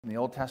From the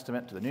Old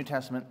Testament to the New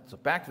Testament, so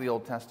back to the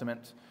Old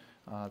Testament,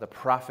 the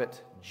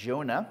prophet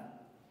Jonah.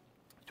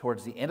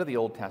 Towards the end of the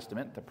Old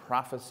Testament, the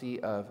prophecy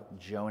of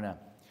Jonah.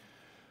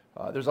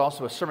 There's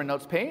also a sermon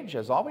notes page,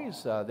 as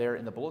always, there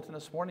in the bulletin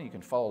this morning. You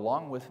can follow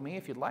along with me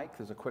if you'd like.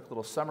 There's a quick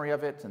little summary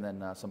of it, and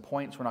then some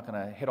points. We're not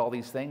going to hit all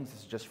these things.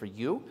 This is just for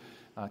you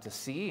to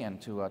see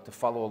and to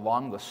follow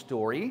along the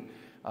story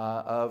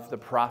of the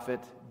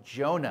prophet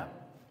Jonah.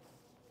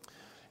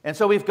 And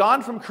so we've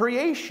gone from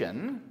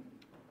creation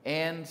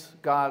and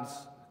God's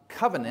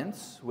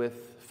covenants with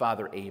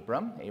Father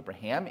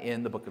Abraham,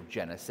 in the book of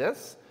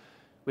Genesis.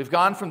 We've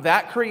gone from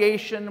that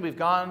creation, we've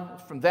gone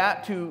from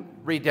that to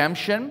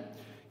redemption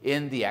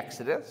in the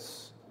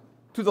Exodus,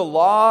 to the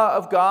law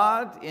of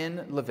God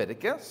in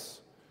Leviticus,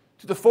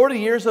 to the 40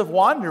 years of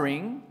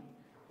wandering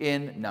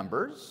in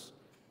Numbers,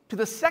 to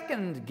the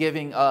second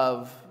giving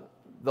of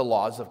the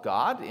laws of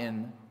God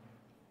in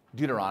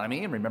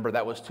Deuteronomy. And remember,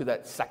 that was to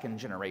that second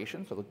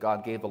generation. So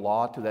God gave the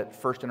law to that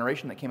first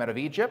generation that came out of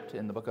Egypt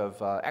in the book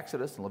of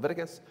Exodus and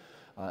Leviticus.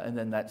 And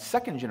then that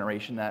second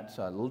generation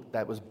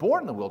that was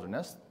born in the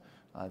wilderness,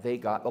 they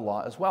got the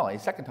law as well, a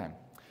second time.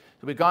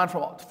 So we've gone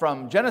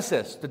from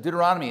Genesis to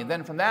Deuteronomy, and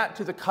then from that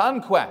to the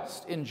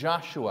conquest in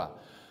Joshua,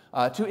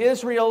 to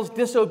Israel's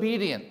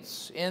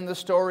disobedience in the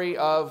story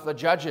of the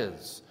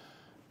Judges.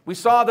 We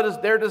saw that is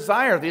their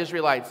desire, the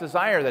Israelites'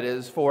 desire, that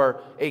is,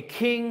 for a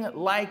king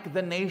like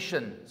the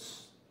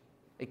nations.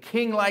 A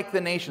king like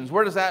the nations.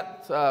 Where does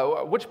that,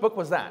 which book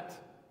was that?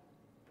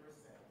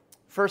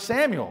 1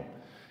 Samuel.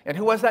 And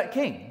who was that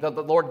king that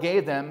the Lord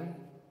gave them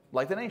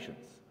like the nations?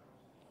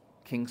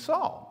 King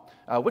Saul.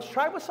 Which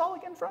tribe was Saul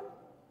again from?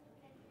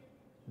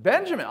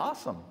 Benjamin.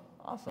 Awesome.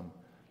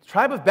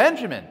 Tribe of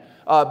Benjamin.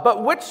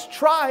 But which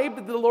tribe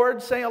did the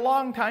Lord say a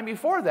long time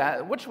before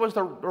that? Which was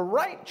the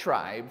right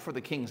tribe for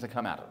the kings to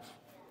come out of?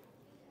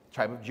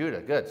 Tribe of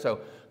Judah. Good. So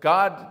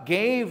God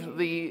gave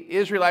the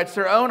Israelites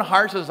their own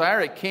heart's desire,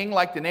 a king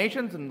like the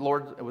nations. And the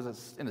Lord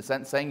was, in a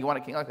sense, saying, you want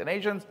a king like the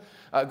nations?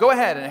 Go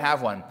ahead and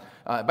have one.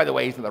 By the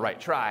way, he's in the right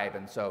tribe,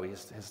 and so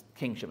his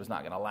kingship is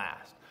not going to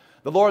last.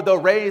 The Lord, though,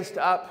 raised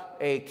up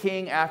a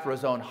king after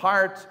his own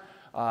heart,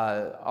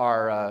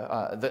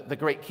 the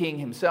great king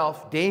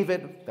himself,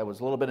 David. That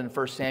was a little bit in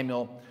 1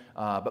 Samuel,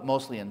 but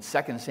mostly in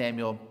 2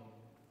 Samuel.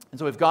 And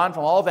so we've gone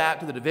from all that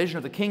to the division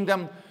of the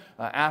kingdom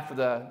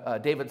after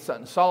David's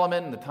son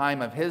Solomon, in the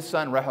time of his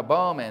son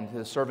Rehoboam and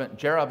his servant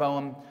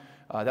Jeroboam.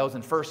 That was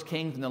in 1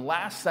 Kings. And then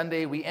last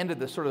Sunday, we ended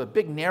the sort of the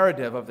big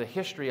narrative of the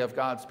history of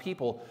God's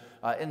people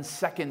in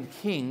 2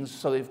 Kings.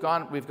 So we've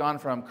gone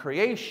from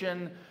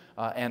creation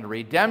and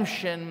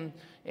redemption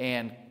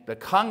and the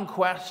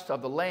conquest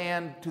of the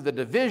land to the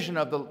division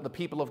of the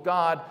people of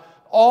God,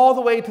 all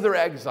the way to their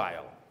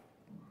exile.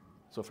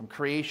 So from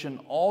creation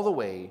all the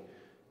way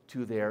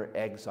to their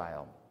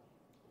exile.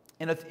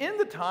 And it's in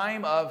the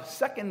time of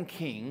 2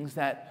 Kings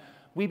that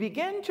we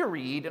begin to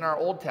read in our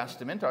Old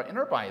Testament, in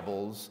our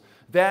Bibles,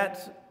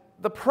 that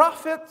the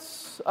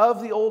prophets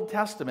of the Old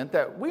Testament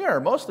that we are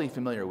mostly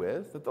familiar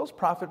with, that those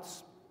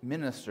prophets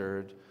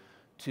ministered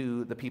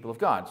to the people of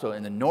God. So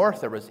in the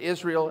north there was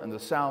Israel, in the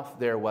south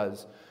there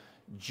was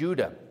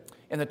Judah.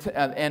 And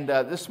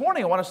this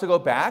morning I want us to go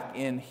back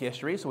in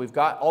history. So we've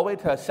got all the way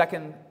to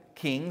 2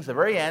 Kings, the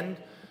very end.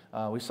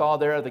 We saw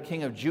there the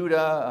king of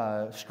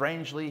Judah.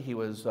 Strangely, he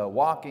was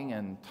walking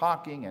and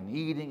talking and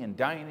eating and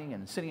dining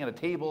and sitting at a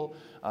table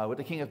with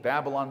the king of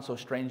Babylon, so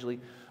strangely.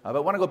 But I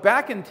want to go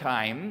back in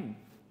time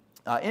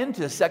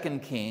into 2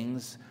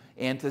 Kings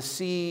and to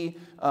see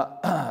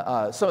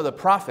some of the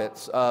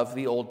prophets of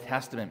the Old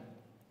Testament.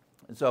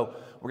 And so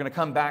we're going to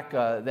come back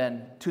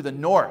then to the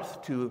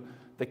north, to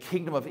the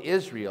kingdom of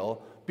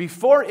Israel,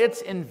 before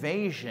its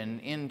invasion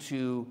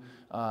into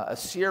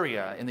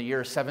Assyria in the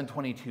year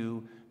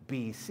 722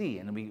 BC.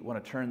 And we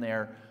want to turn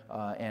there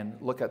and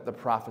look at the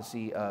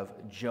prophecy of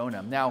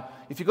Jonah. Now,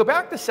 if you go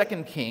back to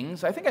 2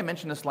 Kings, I think I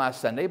mentioned this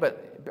last Sunday,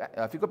 but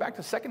if you go back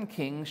to 2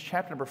 Kings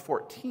chapter number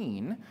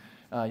 14,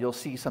 you'll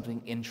see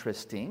something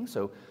interesting.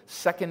 So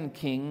 2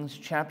 Kings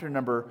chapter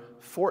number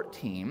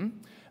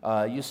 14,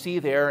 you see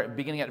there,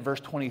 beginning at verse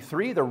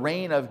 23, the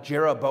reign of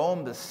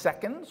Jeroboam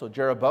II. So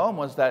Jeroboam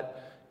was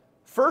that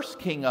first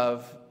king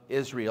of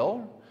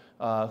Israel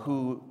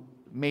who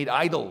made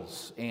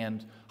idols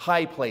and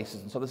high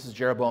places. And so this is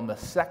Jeroboam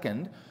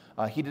II.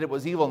 He did what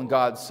was evil in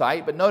God's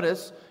sight. But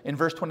notice in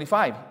verse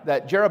 25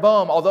 that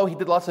Jeroboam, although he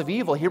did lots of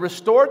evil, he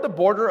restored the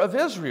border of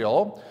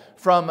Israel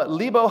from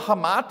Lebo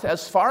Hamath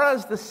as far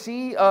as the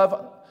sea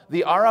of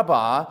the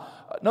Arabah.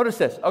 Notice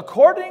this,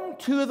 according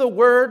to the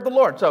word of the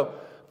Lord. So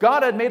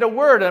God had made a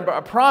word,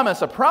 a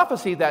promise, a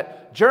prophecy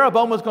that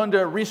Jeroboam was going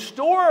to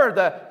restore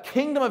the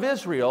kingdom of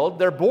Israel,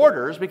 their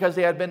borders, because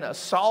they had been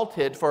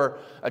assaulted for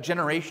a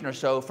generation or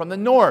so from the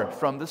north,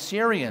 from the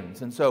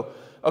Syrians. And so,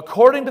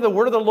 according to the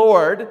word of the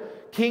Lord,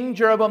 King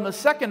Jeroboam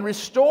II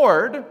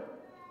restored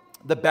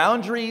the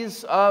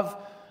boundaries of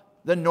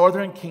the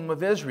northern kingdom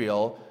of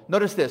Israel.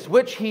 Notice this,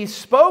 which he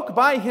spoke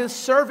by his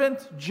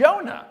servant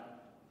Jonah,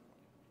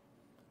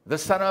 the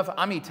son of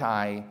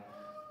Amittai,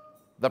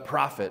 the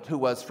prophet, who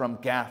was from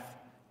Gath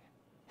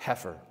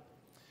Hepher.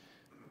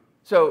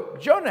 So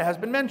Jonah has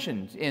been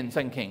mentioned in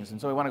 2 Kings, and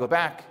so we want to go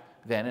back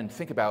then and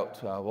think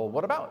about,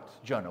 what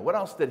about Jonah? What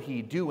else did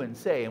he do and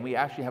say? And we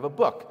actually have a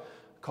book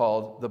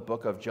called the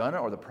Book of Jonah,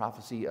 or the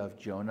Prophecy of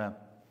Jonah,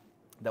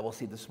 that we'll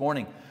see this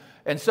morning.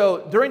 And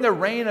so during the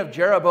reign of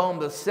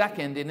Jeroboam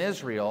II in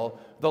Israel,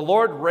 the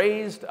Lord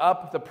raised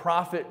up the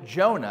prophet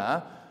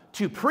Jonah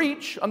to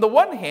preach, on the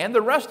one hand,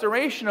 the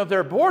restoration of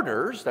their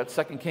borders, that's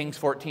 2 Kings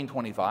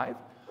 14:25,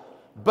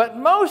 but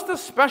most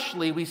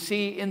especially we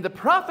see in the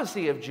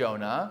prophecy of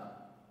Jonah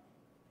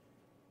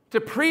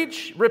to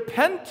preach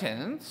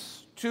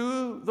repentance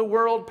to the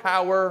world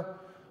power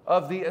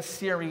of the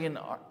Assyrian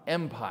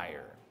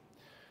Empire.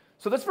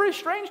 So that's very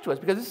strange to us,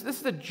 because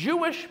this is a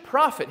Jewish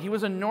prophet. He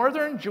was a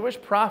northern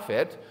Jewish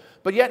prophet,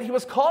 but yet he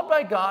was called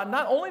by God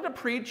not only to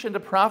preach and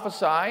to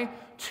prophesy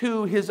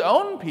to his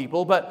own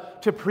people,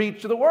 but to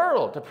preach to the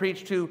world, to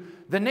preach to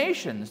the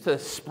nations, to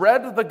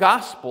spread the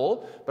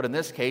gospel. But in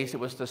this case, it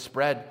was to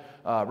spread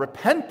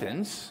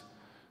repentance,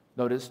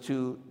 notice,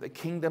 to the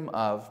kingdom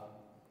of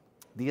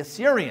the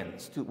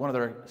Assyrians, to one of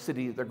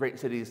their great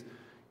cities,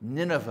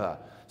 Nineveh.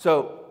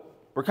 So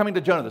we're coming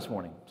to Jonah this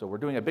morning. So we're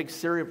doing a big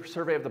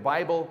survey of the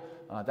Bible.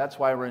 That's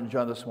why we're in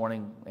Jonah this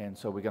morning. And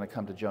so we're going to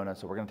come to Jonah.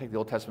 So we're going to take the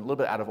Old Testament a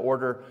little bit out of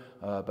order,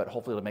 but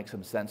hopefully it'll make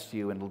some sense to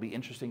you. And it'll be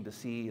interesting to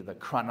see the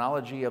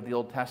chronology of the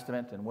Old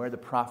Testament and where the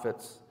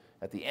prophets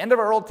at the end of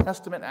our Old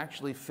Testament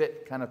actually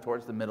fit kind of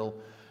towards the middle.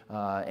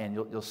 And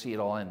you'll see it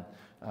all in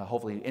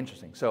hopefully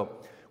interesting. So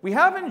we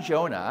have in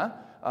Jonah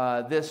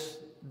this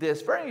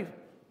very,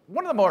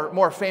 one of the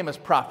more famous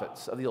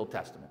prophets of the Old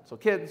Testament. So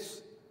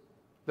kids,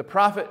 the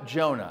prophet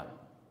Jonah,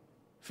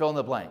 fill in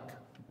the blank.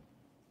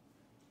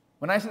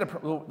 When I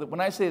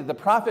say the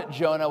prophet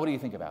Jonah, what do you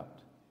think about?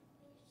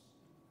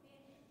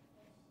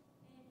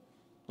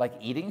 Like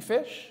eating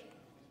fish?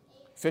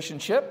 Fish and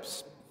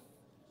chips?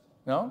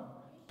 No?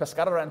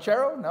 Pescado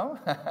ranchero? No?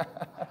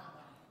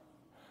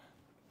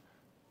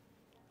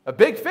 A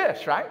big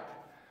fish, right?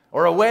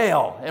 Or a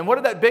whale. And what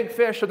did that big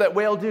fish or that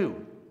whale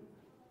do?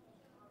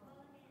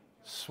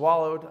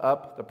 Swallowed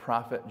up the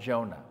prophet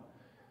Jonah.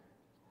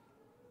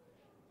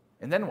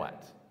 And then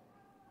what?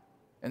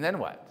 And then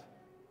what?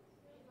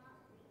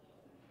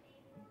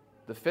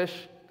 The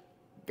fish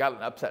got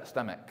an upset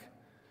stomach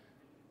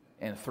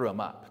and threw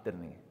him up,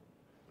 didn't he?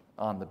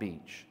 On the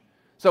beach.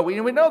 So we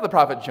know the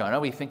prophet Jonah.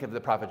 We think of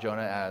the prophet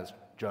Jonah as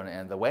Jonah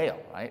and the whale,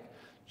 right?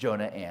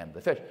 Jonah and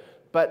the fish.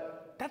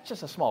 But that's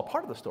just a small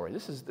part of the story.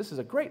 This is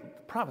a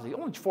great prophecy.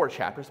 Only 4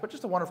 chapters, but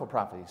just a wonderful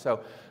prophecy.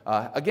 So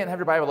again, have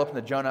your Bible open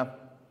to Jonah,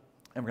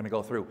 and we're going to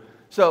go through.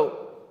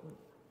 So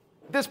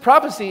this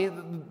prophecy,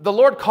 the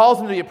Lord calls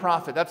him to be a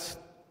prophet. That's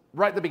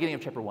right at the beginning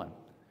of chapter 1.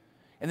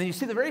 And then you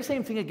see the very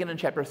same thing again in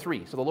chapter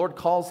 3. So the Lord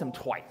calls him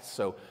twice.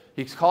 So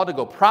he's called to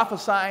go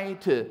prophesy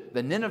to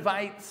the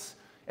Ninevites,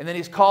 and then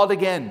he's called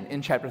again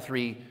in chapter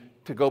 3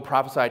 to go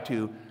prophesy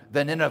to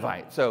the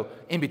Ninevites. So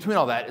in between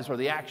all that is where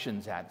the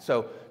action's at.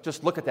 So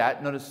just look at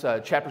that. Notice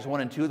chapters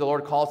 1 and 2, the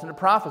Lord calls him to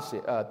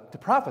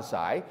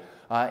prophesy.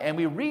 And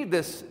we read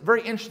this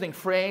very interesting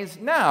phrase,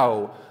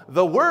 "Now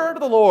the word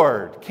of the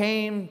Lord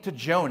came to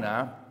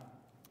Jonah,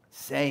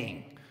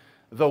 saying."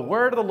 The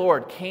word of the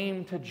Lord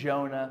came to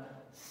Jonah,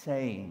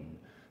 saying.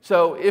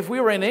 So if we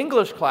were in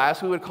English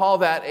class, we would call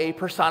that a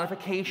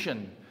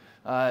personification,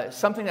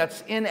 something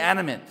that's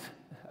inanimate,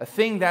 a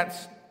thing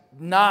that's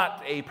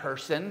not a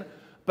person,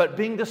 but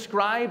being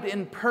described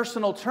in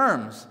personal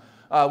terms,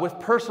 with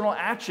personal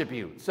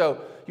attributes.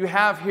 So you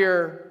have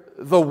here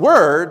the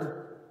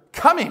word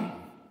coming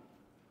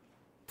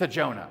to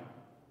Jonah.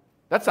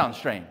 That sounds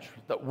strange.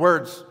 That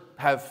words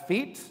have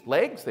feet,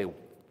 legs,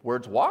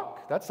 words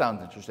walk. That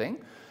sounds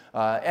interesting.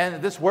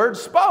 And this word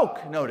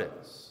spoke,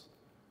 notice.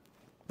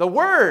 The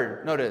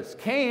word, notice,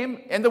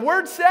 came, and the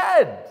word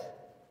said.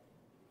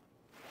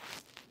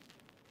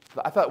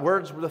 I thought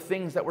words were the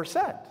things that were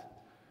said.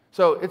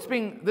 So it's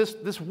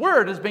this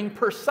word is being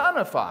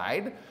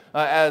personified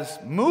as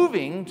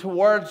moving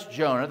towards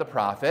Jonah, the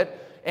prophet,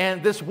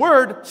 and this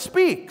word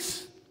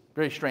speaks,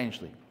 very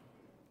strangely.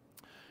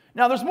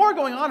 Now, there's more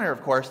going on here,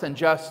 of course, than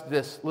just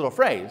this little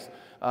phrase.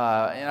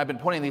 And I've been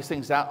pointing these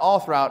things out all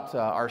throughout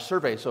our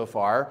survey so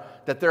far,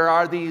 that there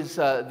are these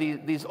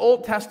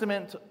Old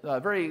Testament,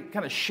 very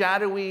kind of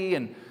shadowy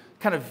and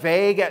kind of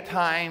vague at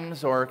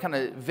times, or kind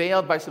of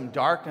veiled by some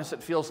darkness,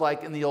 it feels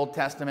like, in the Old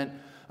Testament.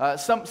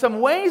 Some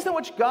ways in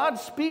which God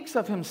speaks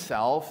of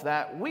himself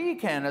that we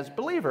can, as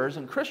believers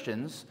and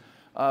Christians,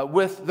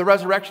 with the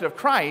resurrection of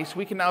Christ,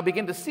 we can now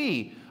begin to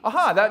see,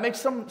 that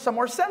makes some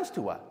more sense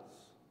to us.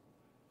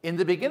 In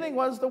the beginning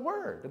was the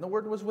Word, and the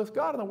Word was with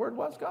God, and the Word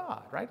was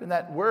God, right? And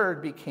that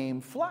Word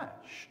became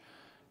flesh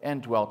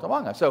and dwelt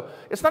among us. So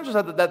it's not just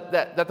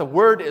that the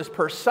Word is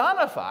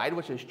personified,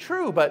 which is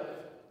true,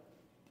 but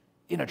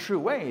in a true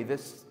way,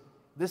 this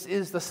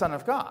is the Son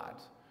of God.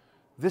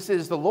 This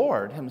is the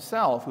Lord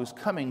himself who's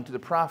coming to the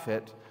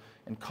prophet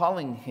and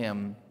calling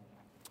him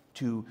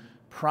to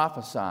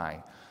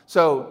prophesy.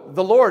 So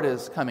the Lord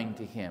is coming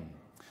to him.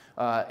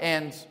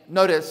 And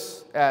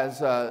notice, as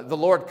the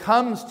Lord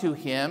comes to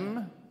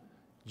him,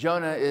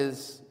 Jonah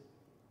is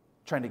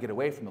trying to get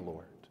away from the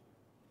Lord.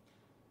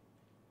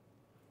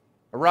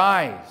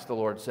 Arise, the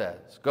Lord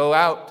says. Go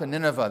out to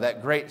Nineveh,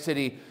 that great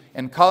city,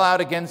 and call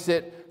out against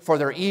it, for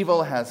their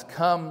evil has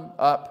come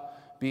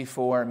up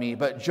before me.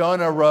 But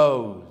Jonah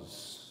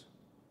rose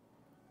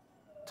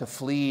to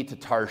flee to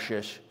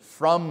Tarshish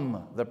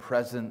from the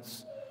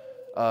presence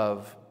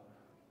of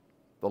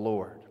the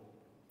Lord.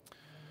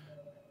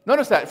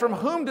 Notice that. From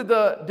whom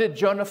did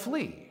Jonah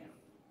flee?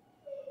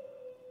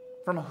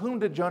 From whom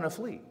did Jonah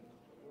flee?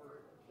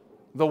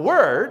 The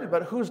Word,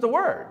 but who's the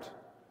Word?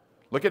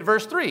 Look at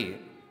verse 3.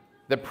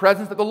 The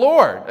presence of the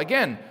Lord.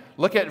 Again,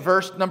 look at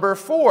verse number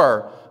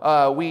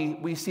 4.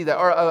 We see that,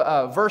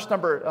 or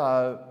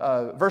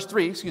verse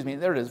 3, excuse me,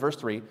 there it is, verse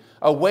 3.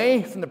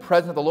 Away from the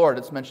presence of the Lord,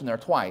 it's mentioned there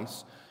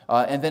twice.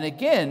 And then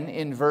again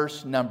in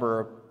verse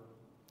number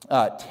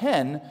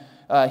 10,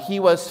 he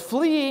was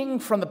fleeing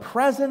from the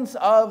presence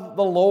of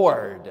the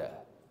Lord.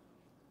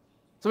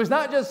 So he's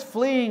not just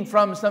fleeing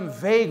from some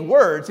vague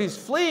words, he's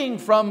fleeing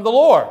from the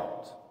Lord,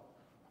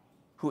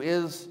 who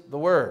is the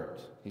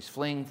Word. He's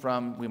fleeing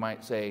from, we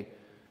might say,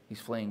 he's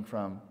fleeing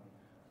from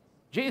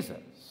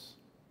Jesus.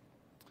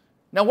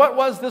 Now, what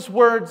was this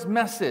word's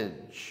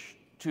message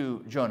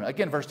to Jonah?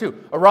 Again, verse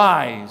 2,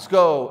 arise,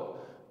 go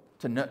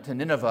to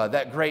Nineveh,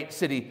 that great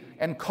city,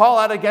 and call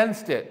out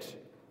against it,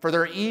 for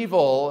their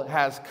evil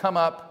has come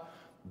up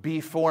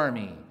before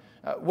me.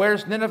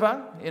 Where's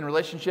Nineveh in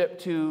relationship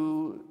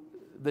to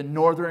the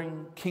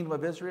northern kingdom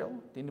of Israel?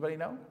 Anybody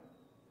know?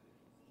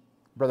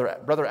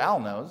 Brother Al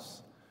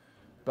knows,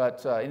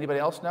 but anybody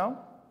else know?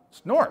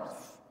 It's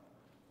north.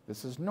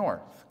 This is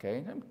north,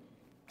 okay? A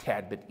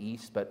tad bit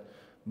east, but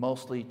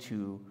mostly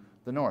to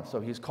the north. So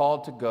he's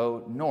called to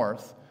go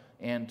north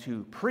and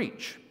to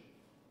preach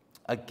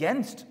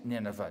against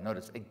Nineveh.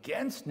 Notice,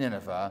 against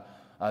Nineveh,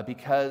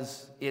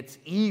 because its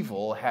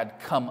evil had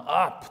come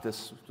up.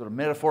 This sort of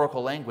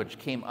metaphorical language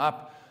came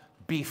up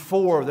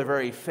before the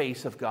very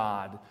face of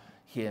God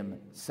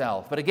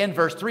himself. But again,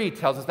 verse 3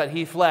 tells us that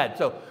he fled.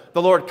 So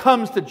the Lord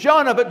comes to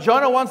Jonah, but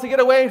Jonah wants to get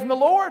away from the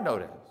Lord,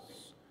 notice.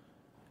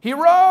 He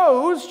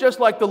rose, just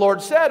like the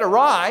Lord said,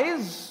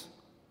 arise.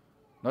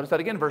 Notice that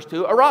again, verse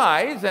 2,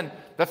 arise. And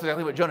that's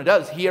exactly what Jonah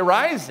does. He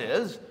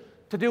arises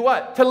to do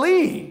what? To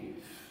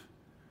leave.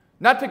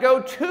 Not to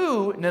go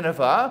to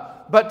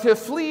Nineveh, but to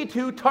flee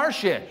to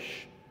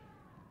Tarshish.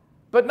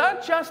 But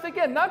not just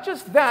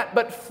that,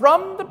 but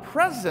from the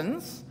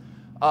presence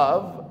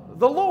of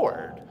the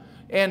Lord.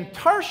 And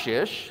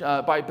Tarshish,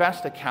 by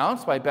best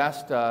accounts, by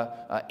best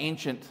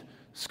ancient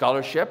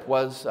scholarship,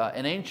 was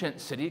an ancient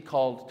city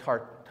called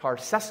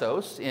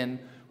Tartessos in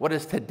what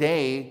is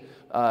today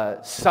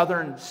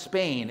southern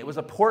Spain. It was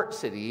a port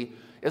city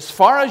as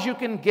far as you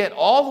can get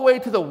all the way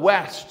to the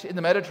west in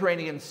the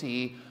Mediterranean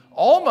Sea,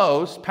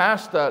 almost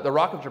past the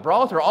Rock of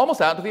Gibraltar,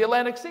 almost out to the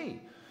Atlantic Sea.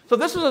 So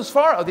this is as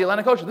far, the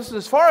Atlantic Ocean, this is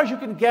as far as you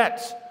can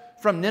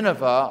get from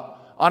Nineveh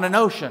on an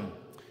ocean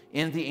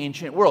in the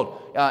ancient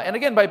world. And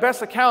again, by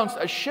best accounts,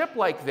 a ship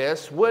like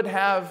this would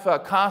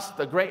have cost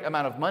a great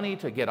amount of money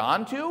to get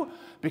onto,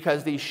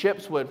 because these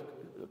ships would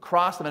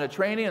cross the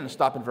Mediterranean and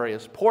stop in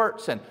various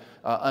ports and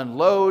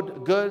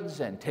unload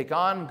goods and take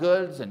on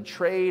goods and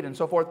trade and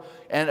so forth.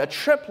 And a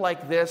trip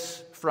like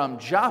this from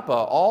Joppa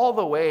all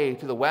the way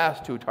to the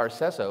west to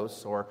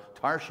Tartessos or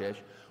Tarshish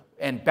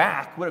and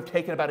back would have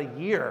taken about a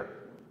year.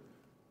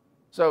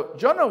 So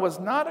Jonah was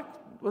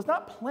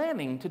not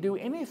planning to do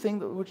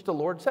anything which the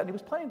Lord said. He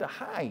was planning to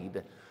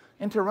hide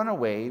and to run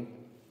away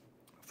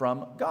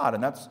from God.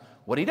 And that's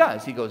what he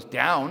does. He goes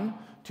down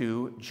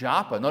to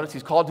Joppa. Notice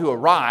he's called to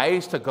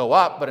arise, to go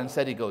up, but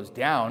instead he goes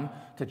down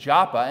to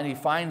Joppa, and he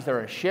finds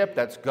there a ship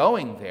that's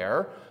going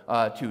there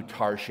to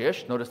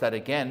Tarshish. Notice that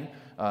again.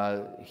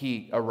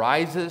 He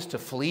arises to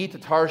flee to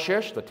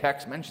Tarshish. The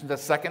text mentions a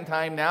second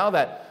time now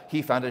that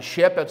he found a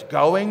ship that's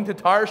going to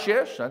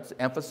Tarshish. That's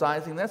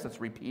emphasizing this.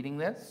 It's repeating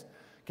this,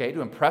 okay,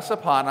 to impress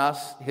upon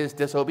us his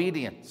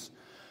disobedience.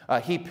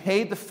 He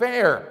paid the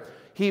fare.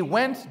 He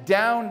went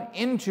down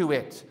into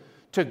it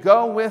to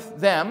go with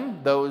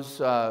them, those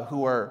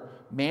who are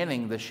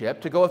manning the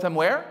ship, to go with them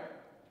where?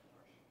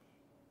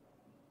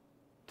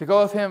 To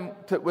go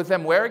with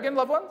them where again,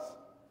 loved ones?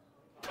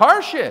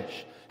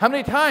 Tarshish. How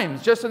many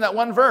times, just in that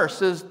one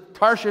verse, is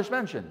Tarshish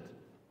mentioned?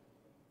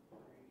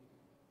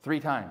 3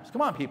 times.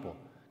 Come on, people.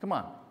 Come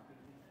on.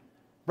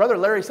 Brother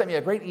Larry sent me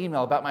a great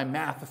email about my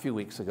math a few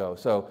weeks ago,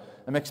 so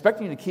I'm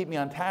expecting you to keep me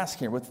on task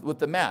here with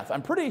the math.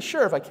 I'm pretty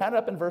sure if I count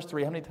up in verse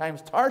 3 how many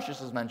times Tarshish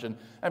is mentioned,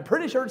 I'm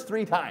pretty sure it's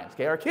 3 times.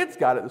 Okay, our kids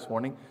got it this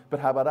morning, but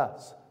how about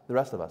us, the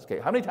rest of us? Okay,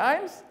 how many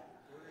times?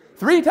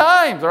 3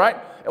 times, all right?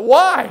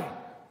 Why?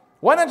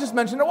 Why not just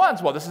mention it once?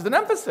 Well, this is an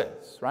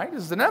emphasis, right?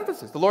 This is an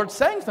emphasis. The Lord's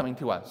saying something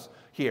to us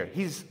here.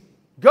 He's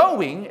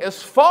going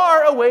as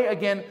far away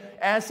again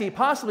as he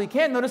possibly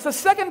can. Notice the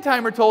second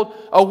time we're told,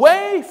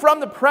 away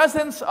from the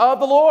presence of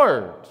the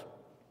Lord.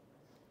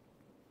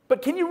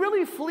 But can you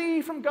really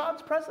flee from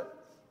God's presence?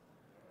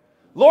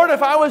 Lord,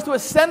 if I was to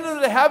ascend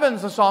into the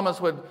heavens, the psalmist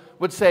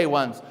would say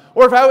once,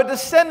 or if I would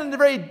descend into the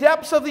very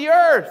depths of the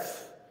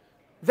earth,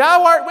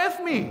 thou art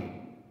with me.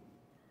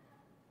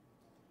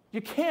 You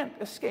can't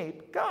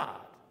escape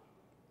God.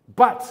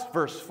 But,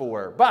 verse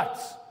 4, but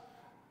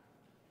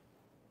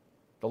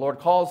The Lord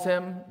calls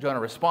him. Jonah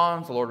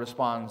responds. The Lord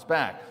responds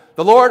back.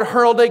 The Lord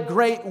hurled a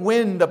great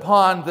wind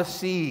upon the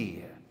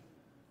sea.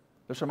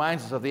 This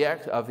reminds us of the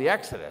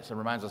Exodus. It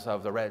reminds us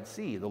of the Red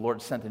Sea. The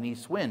Lord sent an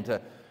east wind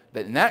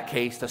in that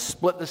case, to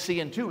split the sea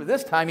in two.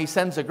 This time he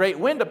sends a great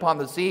wind upon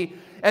the sea,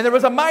 and there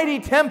was a mighty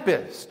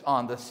tempest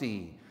on the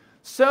sea,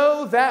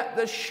 so that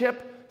the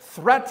ship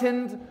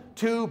threatened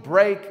to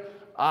break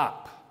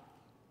up.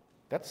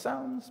 That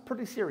sounds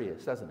pretty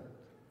serious, doesn't it?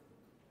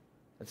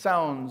 It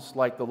sounds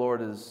like the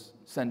Lord is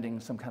sending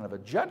some kind of a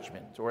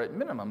judgment, or at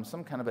minimum,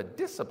 some kind of a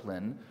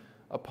discipline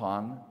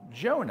upon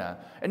Jonah.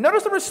 And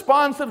notice the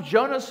response of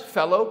Jonah's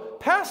fellow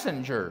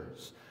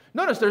passengers.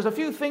 Notice there's a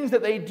few things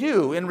that they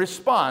do in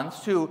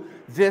response to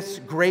this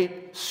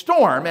great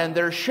storm and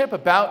their ship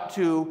about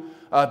to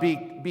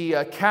be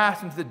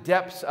cast into the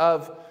depths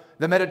of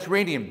the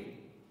Mediterranean.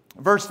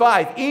 Verse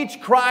 5, each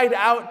cried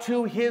out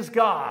to his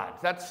God.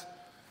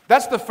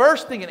 That's the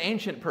first thing an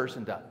ancient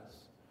person does.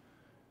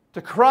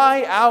 To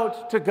cry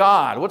out to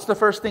God. What's the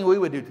first thing we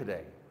would do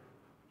today?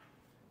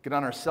 Get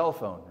on our cell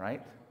phone,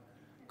 right?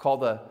 Call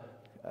the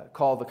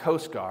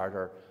Coast Guard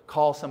or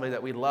call somebody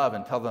that we love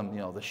and tell them,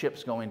 the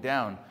ship's going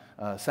down.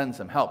 Send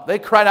some help. They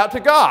cried out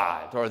to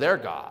God, or their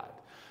God.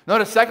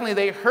 Notice, secondly,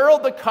 they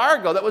hurled the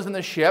cargo that was in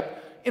the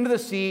ship into the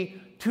sea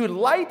to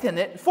lighten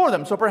it for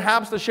them. So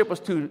perhaps the ship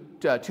was too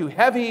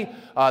heavy.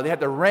 They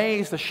had to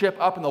raise the ship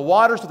up in the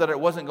water so that it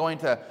wasn't going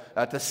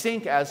to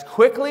sink as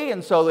quickly,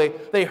 and so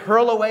they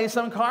hurl away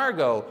some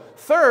cargo.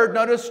 Third,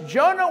 notice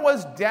Jonah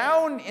was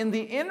down in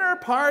the inner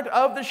part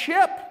of the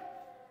ship.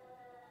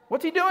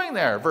 What's he doing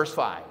there? Verse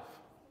 5.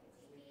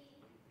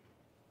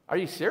 Are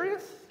you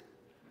serious?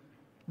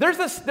 There's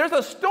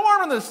a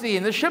storm in the sea,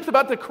 and the ship's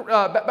about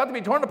to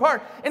be torn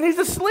apart, and he's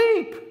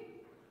asleep.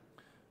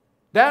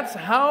 That's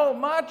how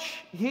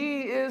much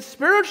he is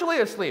spiritually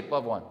asleep,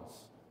 loved ones,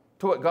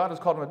 to what God has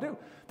called him to do.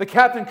 The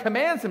captain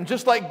commands him,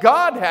 just like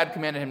God had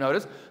commanded him.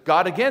 Notice,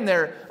 God again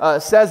there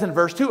says in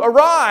verse 2,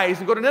 arise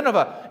and go to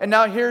Nineveh. And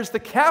now here's the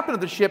captain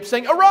of the ship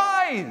saying,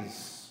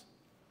 arise,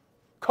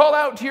 call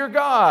out to your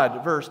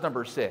God, verse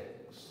number 6.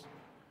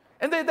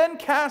 And they then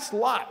cast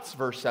lots,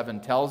 verse 7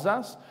 tells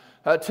us,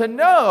 to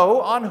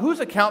know on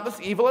whose account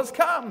this evil has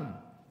come.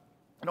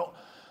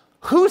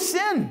 Who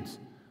sinned?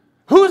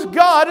 Whose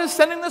God is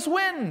sending this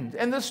wind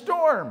and this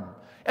storm?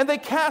 And they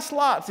cast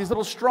lots, these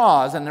little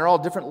straws, and they're all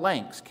different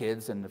lengths,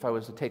 kids. And if I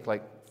was to take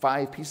like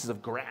 5 pieces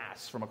of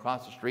grass from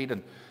across the street,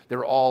 and they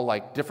were all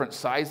like different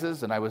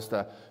sizes, and I was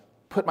to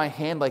put my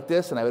hand like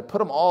this, and I would put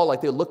them all like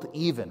they looked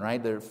even,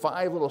 right? There are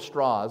 5 little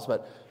straws,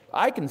 but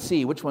I can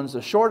see which one's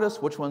the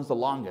shortest, which one's the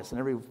longest.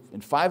 And in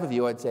 5 of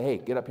you, I'd say, hey,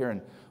 get up here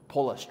and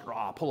pull a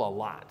straw, pull a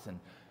lot. And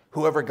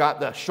whoever got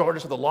the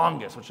shortest or the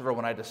longest, whichever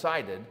one I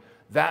decided,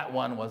 that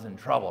one was in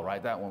trouble,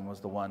 right? That one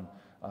was the one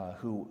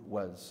who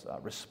was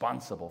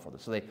responsible for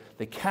this. So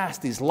they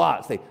cast these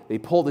lots. They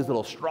pulled these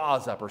little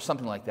straws up or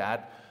something like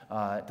that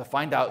to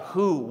find out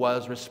who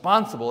was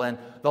responsible. And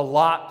the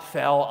lot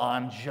fell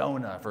on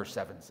Jonah, verse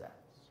 7 says.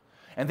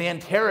 And they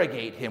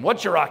interrogate him.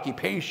 What's your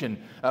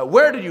occupation?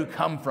 Where did you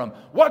come from?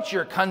 What's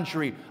your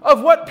country?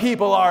 Of what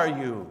people are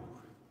you?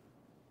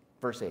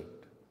 Verse 8.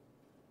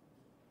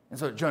 And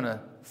so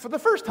Jonah, for the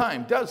first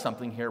time, does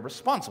something here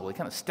responsible. He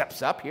kind of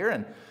steps up here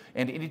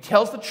and he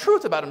tells the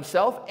truth about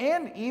himself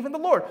and even the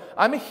Lord.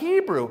 I'm a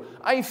Hebrew.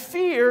 I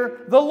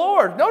fear the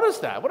Lord. Notice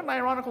that. What an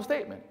ironical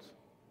statement.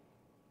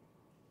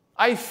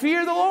 I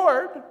fear the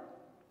Lord,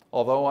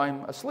 although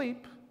I'm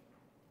asleep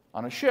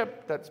on a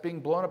ship that's being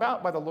blown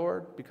about by the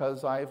Lord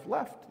because I've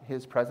left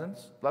his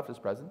presence,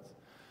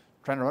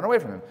 trying to run away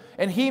from him.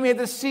 And he made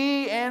the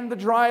sea and the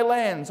dry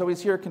land. So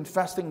he's here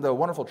confessing the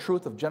wonderful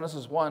truth of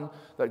Genesis 1,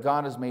 that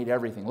God has made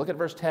everything. Look at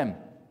verse 10.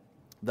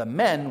 The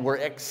men were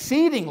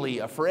exceedingly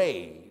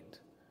afraid.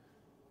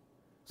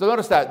 So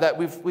notice that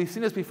we've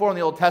seen this before in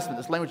the Old Testament,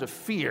 this language of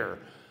fear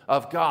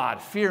of God,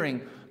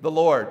 fearing the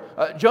Lord.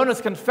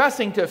 Jonah's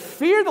confessing to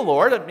fear the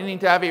Lord, meaning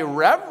to have a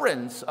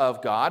reverence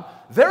of God.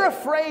 They're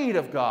afraid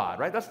of God,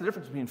 right? That's the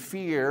difference between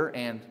fear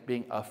and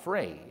being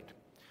afraid.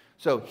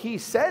 So he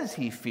says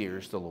he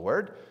fears the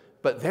Lord,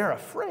 but they're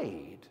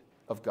afraid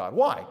of God.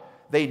 Why?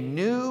 They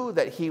knew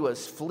that he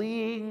was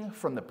fleeing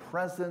from the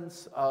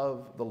presence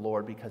of the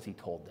Lord because he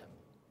told them.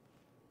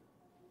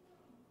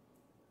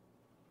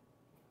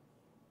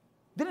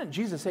 Didn't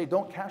Jesus say,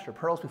 don't cast your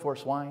pearls before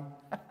swine?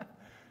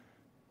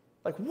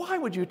 Like, why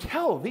would you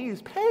tell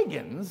these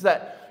pagans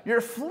that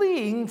you're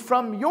fleeing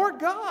from your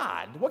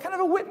God? What kind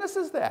of a witness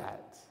is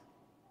that?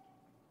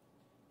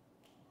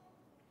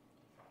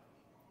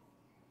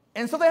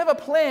 And so they have a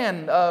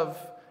plan of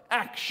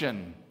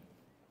action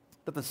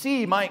that the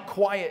sea might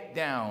quiet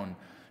down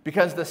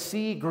because the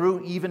sea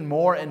grew even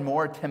more and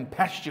more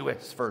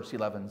tempestuous, verse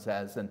 11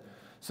 says. And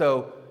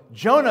so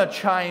Jonah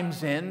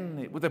chimes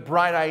in with a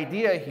bright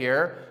idea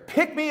here.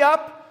 Pick me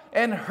up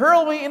and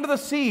hurl me into the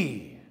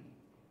sea.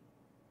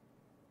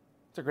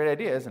 It's a great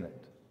idea, isn't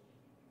it?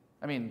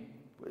 I mean,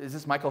 is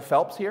this Michael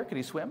Phelps here? Could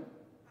he swim?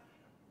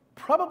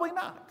 Probably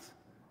not.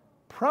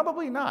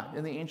 Probably not.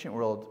 In the ancient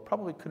world,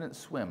 probably couldn't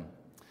swim.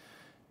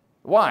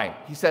 Why?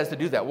 He says to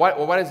do that.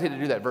 Why does he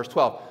do that? Verse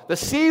 12. The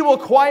sea will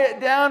quiet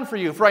down for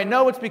you, for I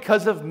know it's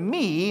because of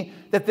me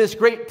that this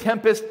great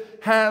tempest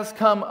has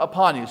come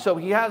upon you. So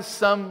he has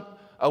some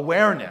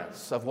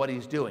awareness of what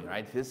he's doing,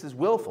 right? This is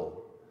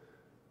willful.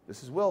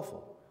 This is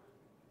willful.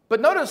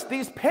 But notice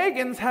these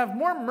pagans have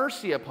more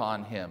mercy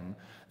upon him.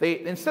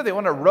 Instead, they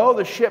want to row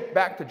the ship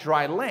back to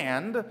dry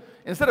land.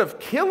 Instead of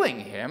killing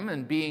him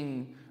and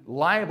being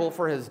liable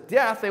for his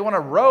death, they want to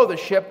row the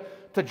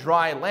ship to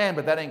dry land,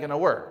 but that ain't going to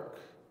work.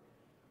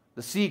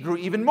 The sea grew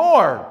even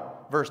more,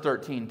 verse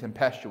 13,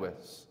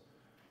 tempestuous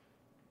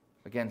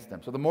against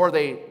them. So the more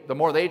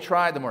they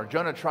tried, the more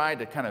Jonah tried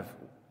to kind of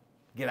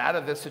get out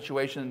of this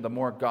situation, the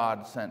more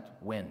God sent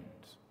wind.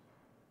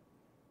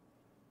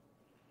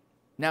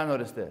 Now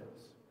notice this.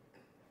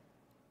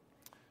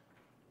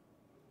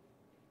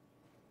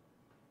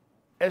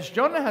 As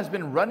Jonah has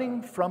been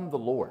running from the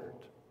Lord,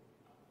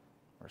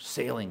 or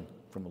sailing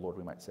from the Lord,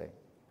 we might say,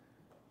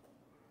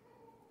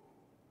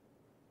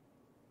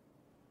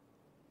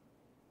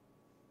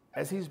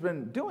 as he's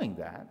been doing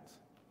that,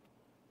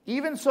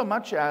 even so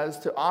much as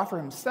to offer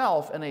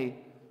himself in a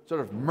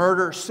sort of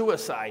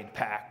murder-suicide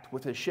pact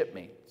with his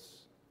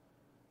shipmates,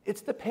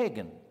 it's the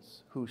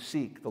pagans who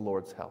seek the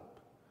Lord's help.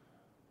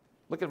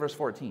 Look at verse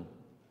 14.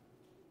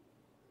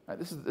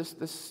 This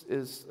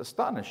is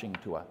astonishing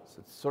to us.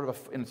 It's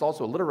and it's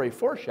also a literary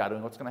foreshadowing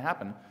of what's going to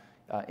happen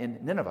in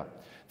Nineveh.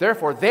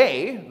 Therefore,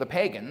 they, the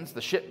pagans,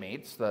 the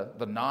shipmates, the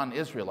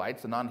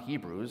non-Israelites, the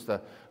non-Hebrews,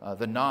 the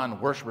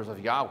non-worshippers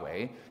of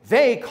Yahweh,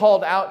 they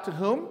called out to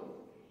whom?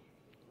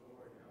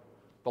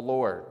 The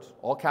Lord.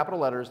 All capital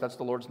letters, that's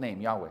the Lord's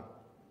name, Yahweh.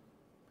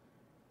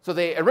 So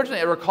originally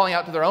they were calling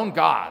out to their own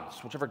gods,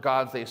 whichever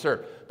gods they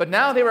served. But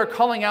now they were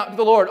calling out to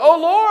the Lord. Oh,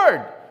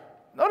 Lord!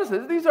 Notice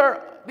this.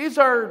 These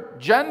are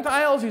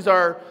Gentiles. These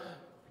are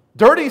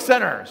dirty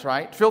sinners,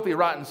 right? Filthy,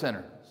 rotten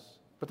sinners.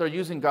 But they're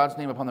using God's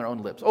name upon their own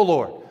lips. Oh,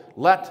 Lord,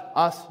 let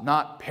us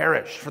not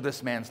perish for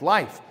this man's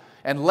life,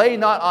 and lay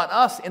not on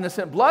us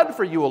innocent blood,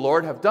 for you, O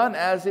Lord, have done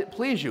as it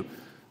please you.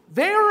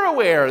 They're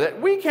aware that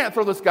we can't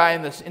throw this guy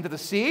into the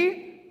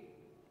sea.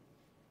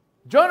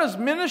 Jonah's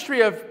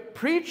ministry of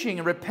preaching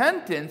and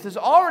repentance is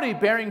already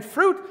bearing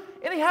fruit,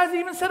 and he hasn't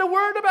even said a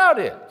word about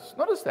it.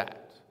 Notice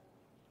that.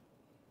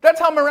 That's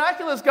how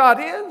miraculous God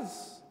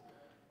is.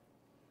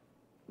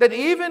 That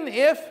even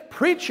if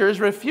preachers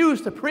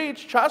refuse to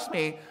preach, trust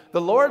me,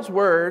 the Lord's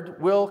word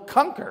will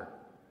conquer.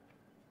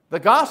 The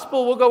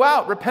gospel will go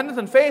out. Repentance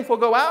and faith will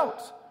go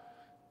out.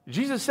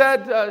 Jesus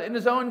said in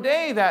his own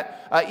day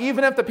that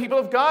even if the people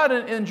of God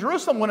in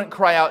Jerusalem wouldn't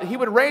cry out, he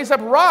would raise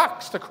up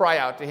rocks to cry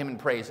out to him and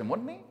praise him,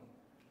 wouldn't he?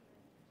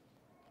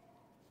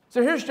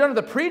 So here's Jonah,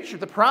 the preacher,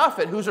 the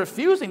prophet, who's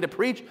refusing to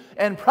preach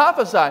and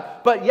prophesy,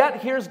 but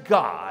yet here's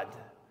God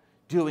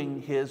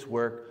doing his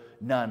work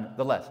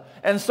nonetheless.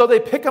 And so they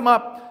pick him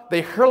up,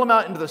 they hurl him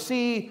out into the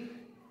sea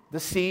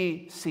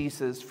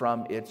ceases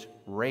from its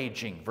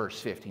raging, verse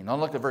 15. Now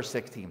look at verse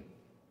 16.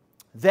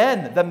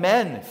 Then the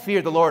men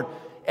feared the Lord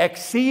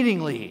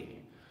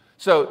exceedingly.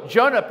 So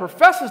Jonah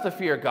professes to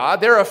fear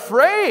God. They're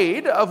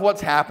afraid of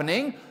what's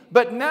happening,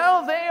 but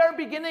now they are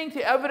beginning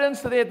to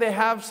evidence that they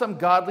have some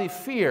godly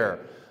fear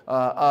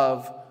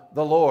of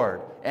the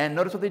Lord. And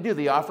notice what they do.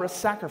 They offer a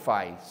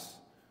sacrifice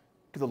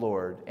to the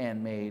Lord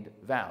and made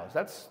vows.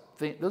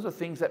 Those are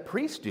things that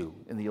priests do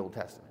in the Old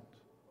Testament.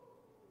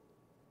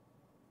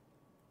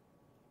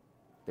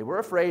 They were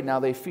afraid, now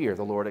they fear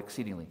the Lord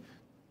exceedingly.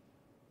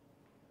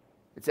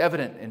 It's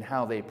evident in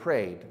how they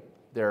prayed,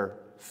 their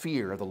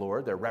fear of the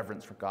Lord, their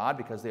reverence for God,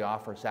 because they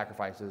offer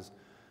sacrifices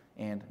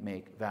and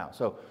make vows.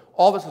 So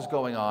all this is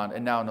going on,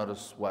 and now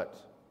notice what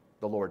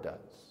the Lord does.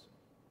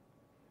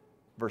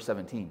 Verse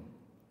 17.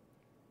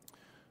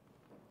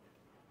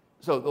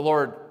 So the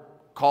Lord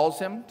calls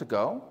him to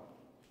go.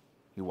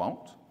 He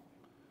won't.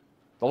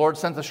 The Lord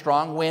sends a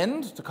strong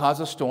wind to cause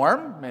a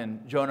storm,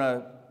 and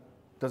Jonah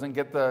doesn't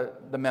get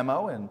the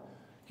memo, and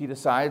he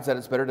decides that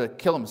it's better to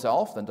kill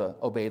himself than to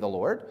obey the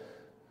Lord.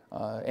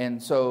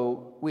 And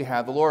so we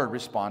have the Lord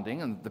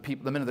responding, and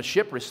the men of the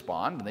ship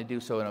respond, and they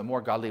do so in a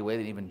more godly way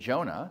than even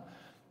Jonah.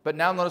 But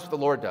now notice what the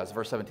Lord does,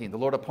 verse 17. The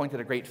Lord appointed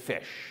a great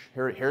fish.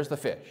 Here's the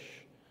fish,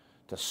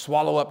 to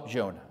swallow up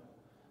Jonah.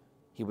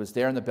 He was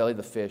there in the belly of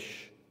the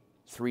fish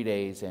 3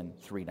 days and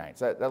 3 nights.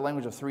 That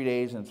language of 3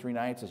 days and 3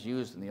 nights is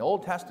used in the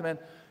Old Testament.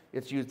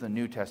 It's used in the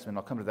New Testament.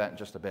 I'll come to that in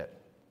just a bit.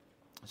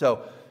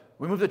 So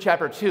we move to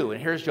chapter 2, and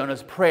here's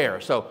Jonah's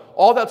prayer. So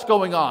all that's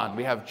going on.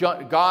 We have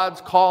God's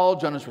call,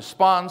 Jonah's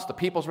response, the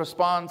people's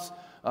response,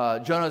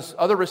 Jonah's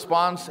other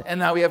response, and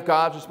now we have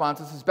God's response.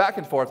 This is back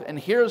and forth. And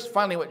here's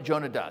finally what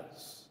Jonah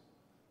does.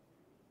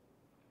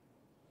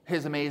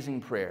 His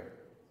amazing prayer.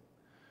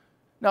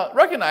 Now,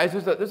 recognize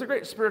there's a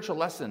great spiritual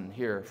lesson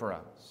here for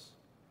us.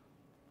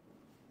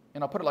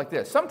 And I'll put it like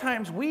this.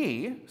 Sometimes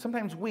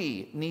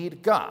we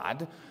need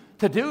God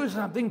to do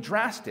something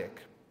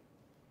drastic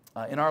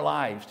in our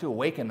lives to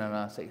awaken in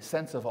us a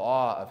sense of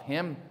awe of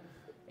Him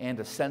and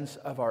a sense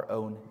of our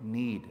own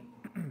need.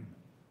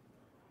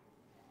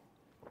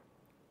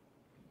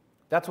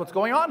 That's what's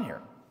going on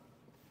here.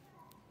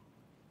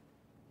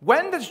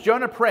 When does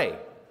Jonah pray?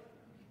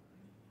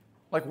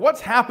 Like,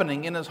 what's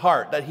happening in his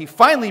heart that he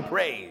finally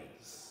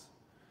prays?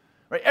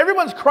 Right?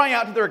 Everyone's crying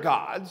out to their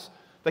gods.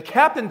 The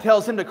captain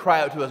tells him to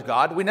cry out to his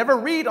God. We never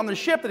read on the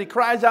ship that he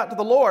cries out to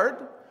the Lord,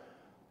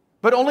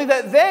 but only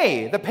that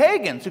they, the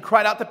pagans who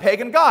cried out to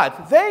pagan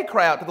gods, they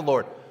cry out to the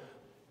Lord.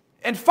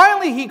 And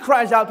finally he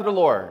cries out to the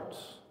Lord.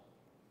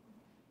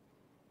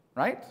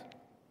 Right?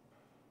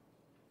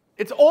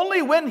 It's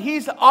only when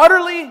he's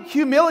utterly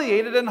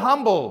humiliated and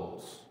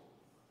humbled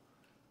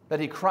that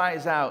he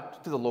cries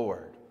out to the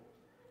Lord.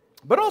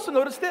 But also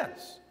notice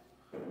this.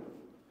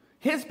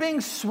 His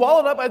being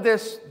swallowed up by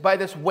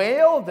this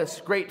whale,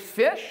 this great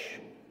fish,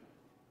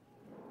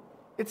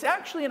 it's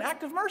actually an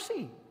act of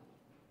mercy.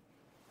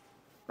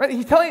 Right?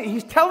 He's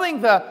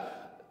telling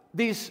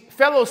these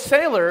fellow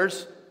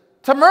sailors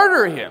to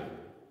murder him,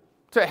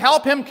 to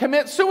help him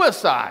commit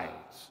suicide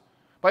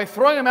by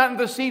throwing him out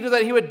into the sea so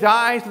that he would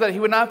die, so that he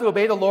would not have to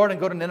obey the Lord and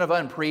go to Nineveh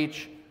and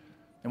preach.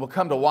 And we'll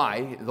come to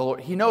why. The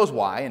Lord, he knows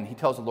why, and he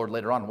tells the Lord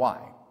later on why.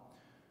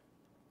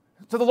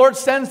 So the Lord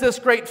sends this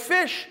great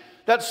fish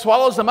that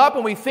swallows him up,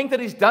 and we think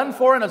that he's done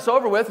for and it's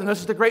over with, and this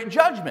is the great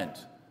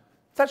judgment.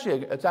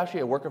 It's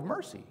actually a work of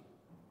mercy.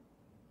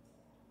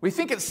 We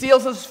think it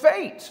seals his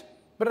fate,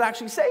 but it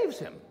actually saves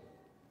him.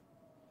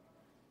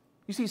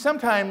 You see,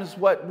 sometimes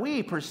what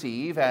we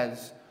perceive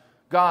as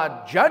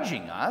God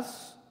judging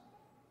us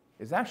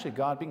is actually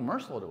God being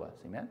merciful to us.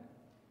 Amen?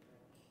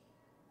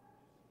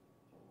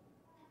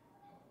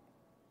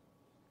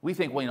 We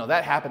think, well,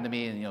 that happened to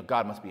me, and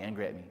God must be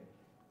angry at me.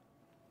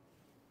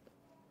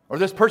 Or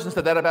this person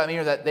said that about me,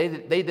 or that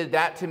they did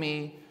that to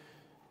me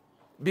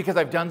because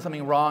I've done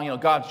something wrong.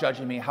 God's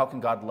judging me. How can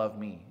God love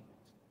me?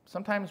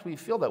 Sometimes we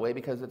feel that way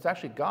because it's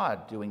actually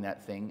God doing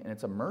that thing, and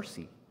it's a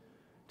mercy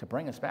to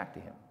bring us back to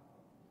him.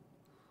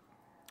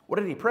 What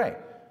did he pray?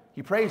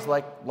 He prays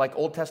like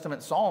Old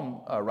Testament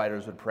psalm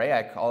writers would pray.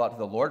 I call out to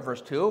the Lord,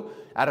 verse 2,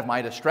 out of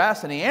my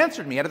distress, and he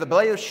answered me out of the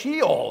belly of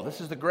Sheol.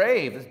 This is the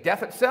grave, this is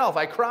death itself.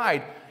 I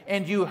cried,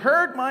 and you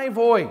heard my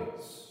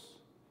voice.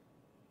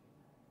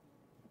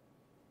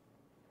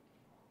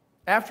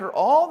 After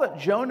all that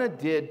Jonah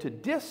did to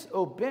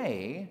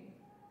disobey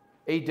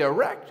a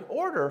direct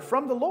order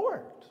from the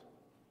Lord,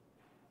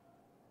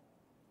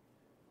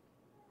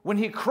 when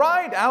he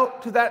cried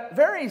out to that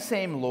very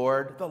same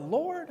Lord, the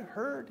Lord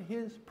heard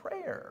his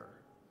prayer.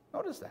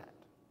 Notice that.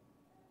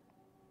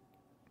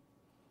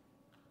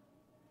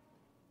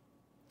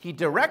 He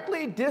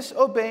directly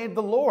disobeyed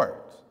the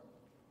Lord.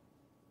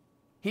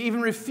 He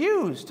even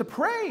refused to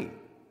pray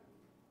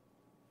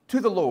to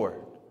the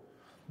Lord.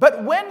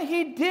 But when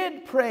he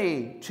did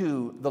pray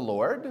to the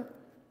Lord,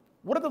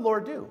 what did the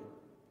Lord do?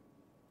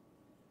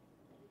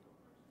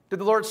 Did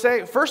the Lord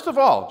say, first of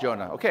all,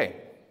 Jonah, okay,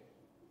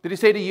 did he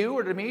say to you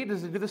or to me?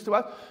 Does he do this to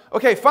us?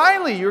 Okay,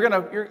 finally, you're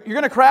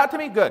gonna cry out to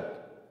me? Good.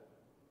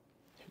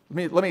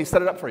 Let me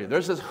set it up for you.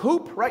 There's this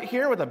hoop right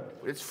here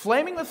it's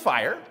flaming with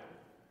fire.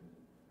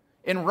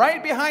 And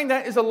right behind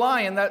that is a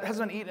lion that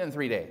hasn't been eaten in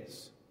 3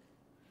 days.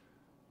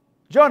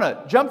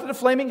 Jonah, jump to the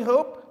flaming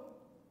hoop,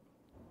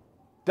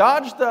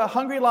 dodge the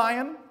hungry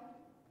lion,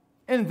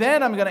 and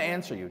then I'm going to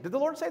answer you. Did the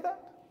Lord say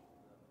that?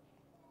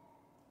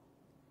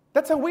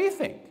 That's how we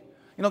think.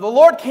 The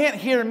Lord can't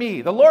hear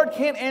me. The Lord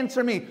can't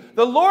answer me.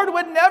 The Lord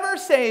would never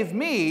save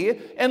me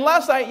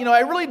unless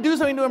I really do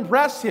something to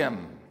impress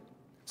him.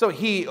 So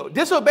he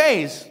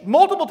disobeys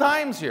multiple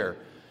times here.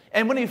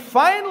 And when he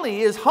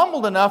finally is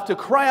humbled enough to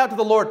cry out to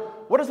the Lord,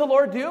 what does the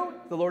Lord do?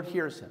 The Lord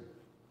hears him.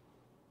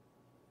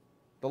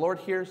 The Lord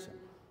hears him.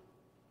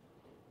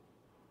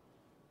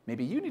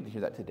 Maybe you need to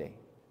hear that today.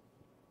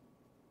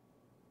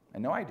 I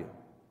know I do.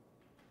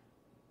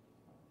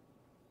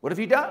 What have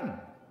you done?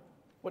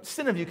 What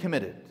sin have you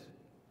committed?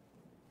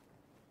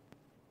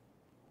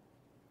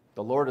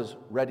 The Lord is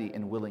ready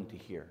and willing to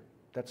hear.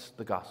 That's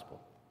the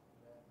gospel.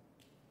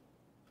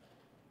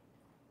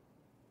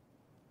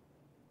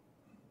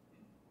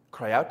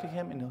 Cry out to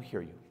him and he'll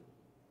hear you.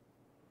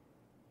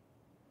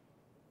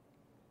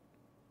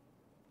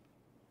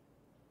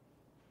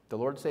 The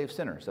Lord saves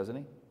sinners, doesn't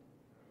he?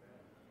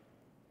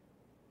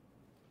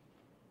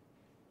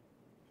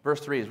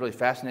 Verse 3 is really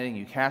fascinating.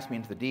 You cast me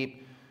into the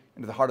deep,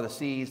 into the heart of the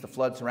seas. The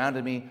flood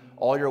surrounded me.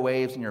 All your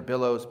waves and your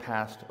billows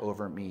passed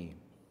over me.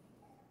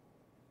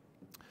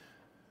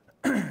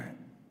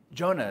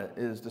 Jonah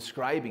is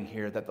describing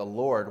here that the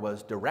Lord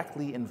was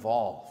directly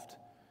involved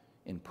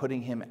in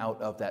putting him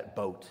out of that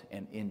boat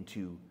and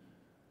into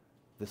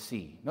the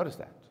sea. Notice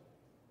that.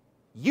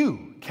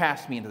 You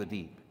cast me into the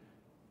deep.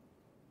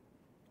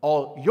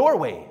 All your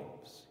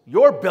waves,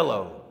 your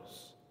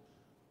billows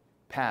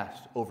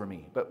passed over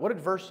me. But what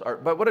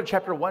did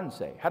chapter 1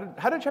 say?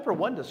 How did chapter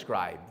 1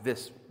 describe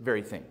this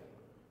very thing?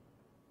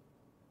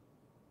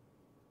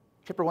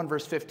 Chapter 1,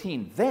 verse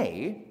 15.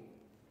 They,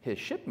 his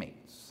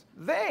shipmates,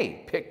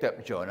 they picked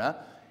up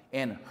Jonah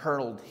and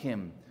hurled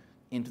him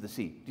into the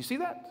sea. Do you see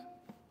that?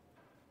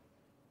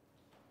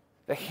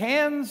 The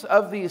hands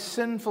of these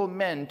sinful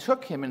men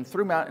took him and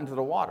threw him out into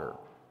the water.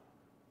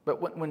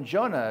 But when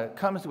Jonah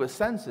comes to his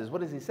senses,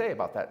 what does he say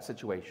about that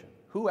situation?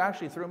 Who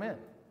actually threw him in?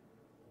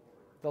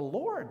 The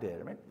Lord did.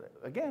 I mean,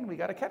 again, we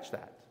got to catch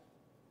that.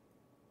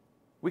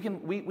 We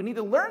need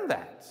to learn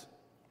that.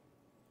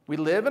 We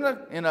live in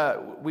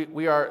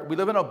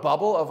a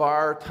bubble of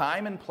our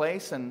time and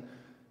place and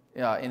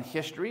in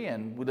history,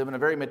 and we live in a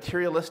very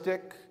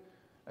materialistic,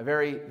 a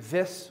very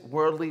this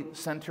worldly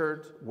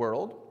centered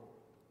world.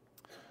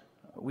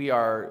 We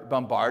are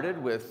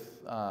bombarded with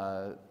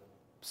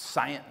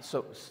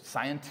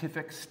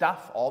scientific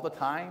stuff all the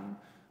time.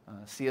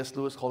 C.S.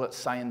 Lewis called it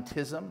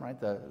scientism, right?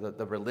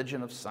 The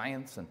religion of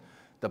science and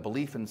the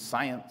belief in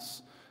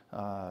science.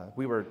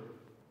 We were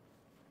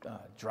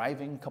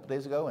driving a couple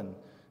days ago, and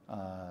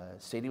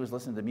Sadie was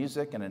listening to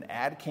music, and an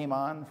ad came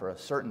on for a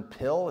certain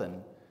pill,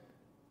 and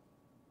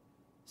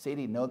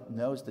Sadie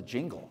knows the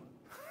jingle.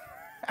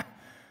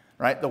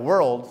 Right? The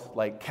world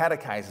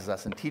catechizes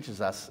us and teaches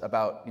us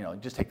about,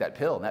 just take that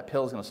pill, and that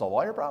pill is going to solve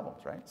all your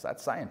problems, right? So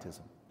that's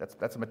scientism.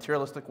 That's a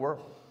materialistic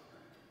world.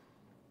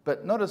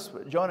 But notice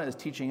what Jonah is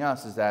teaching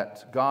us is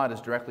that God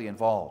is directly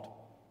involved.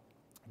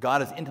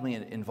 God is intimately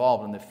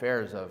involved in the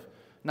affairs of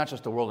not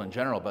just the world in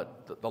general,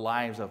 but the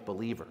lives of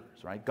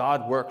believers, right?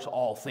 God works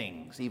all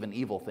things, even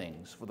evil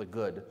things, for the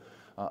good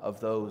of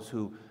those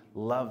who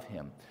love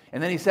him.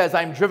 And then he says,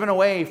 I'm driven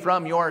away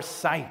from your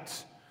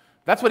sight.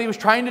 That's what he was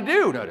trying to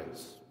do,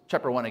 notice.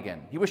 Chapter 1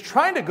 again. He was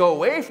trying to go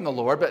away from the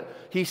Lord, but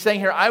he's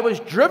saying here, I was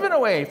driven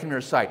away from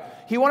your sight.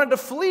 He wanted to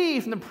flee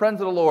from the presence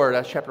of the Lord,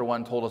 as chapter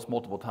 1 told us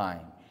multiple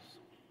times.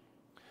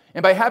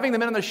 And by having the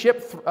men on the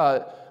ship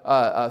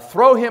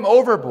throw him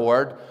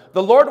overboard,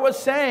 the Lord was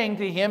saying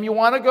to him, you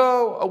want to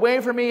go away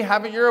from me?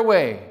 Have it your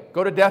way.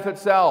 Go to death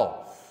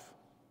itself.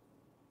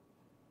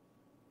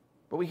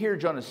 But we hear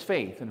Jonah's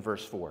faith in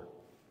verse 4.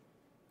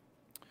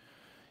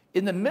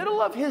 In the middle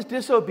of his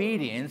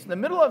disobedience, in the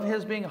middle of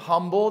his being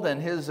humbled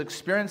and his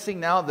experiencing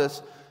now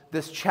this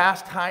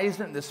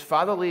chastisement, this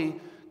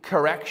fatherly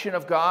correction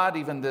of God,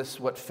 even this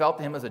what felt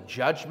to him as a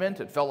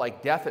judgment, it felt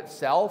like death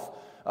itself.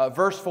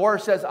 Verse 4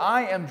 says,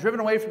 I am driven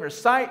away from your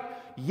sight,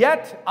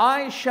 yet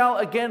I shall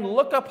again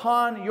look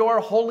upon your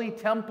holy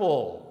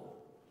temple.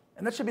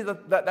 And that should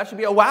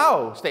be a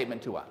wow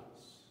statement to us.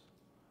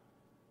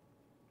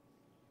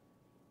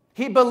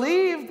 He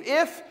believed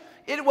if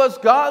it was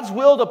God's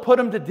will to put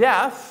him to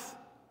death,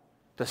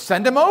 to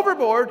send him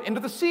overboard into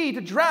the sea to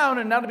drown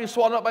and now to be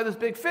swallowed up by this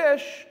big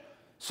fish,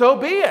 so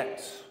be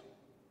it.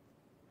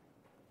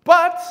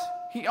 But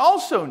he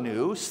also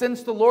knew,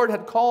 since the Lord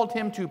had called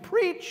him to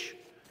preach,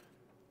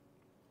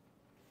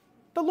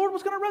 the Lord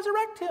was going to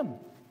resurrect him.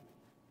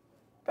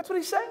 That's what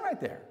he's saying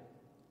right there.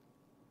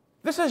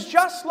 This is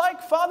just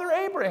like Father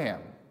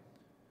Abraham.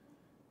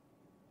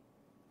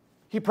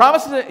 He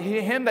promises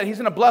him that he's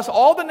going to bless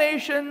all the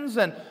nations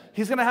and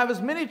he's going to have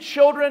as many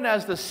children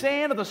as the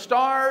sand of the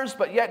stars,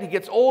 but yet he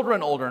gets older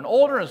and older and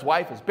older. His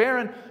wife is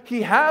barren.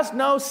 He has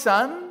no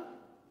son,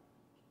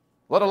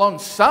 let alone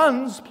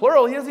sons,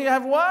 plural. He doesn't even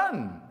have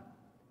one.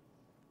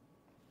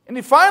 And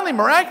he finally,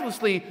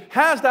 miraculously,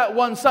 has that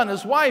one son.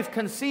 His wife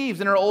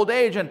conceives in her old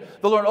age, and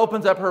the Lord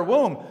opens up her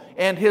womb,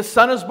 and his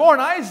son is born,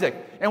 Isaac.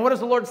 And what does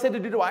the Lord say to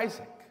do to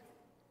Isaac?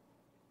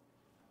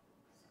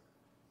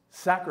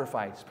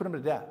 Sacrifice, put him to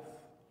death.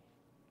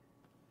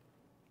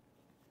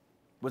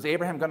 Was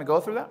Abraham going to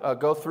go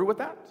through with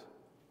that?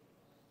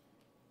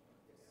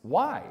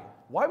 Why?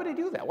 Why would he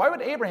do that? Why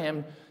would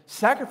Abraham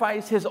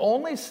sacrifice his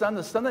only son,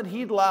 the son that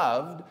he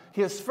loved,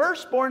 his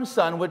firstborn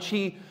son, which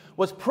he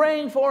was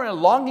praying for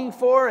and longing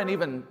for and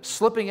even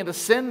slipping into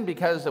sin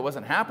because it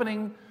wasn't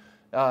happening,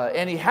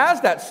 and he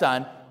has that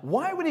son?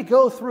 Why would he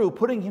go through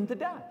putting him to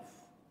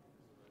death?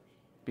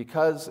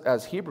 Because,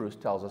 as Hebrews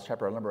tells us,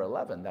 chapter number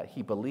 11, that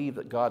he believed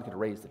that God could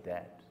raise the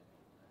dead.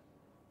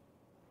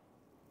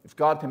 If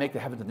God can make the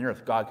heavens and the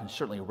earth, God can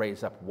certainly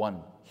raise up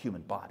one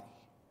human body.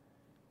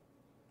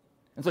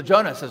 And so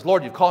Jonah says,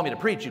 Lord, you've called me to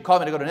preach. You've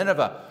called me to go to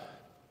Nineveh.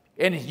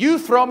 And if you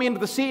throw me into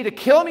the sea to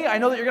kill me, I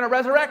know that you're going to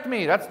resurrect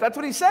me. That's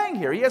what he's saying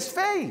here. He has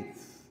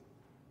faith.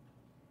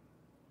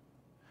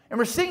 And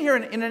we're seeing here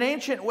in an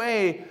ancient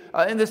way,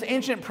 in this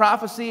ancient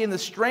prophecy, in the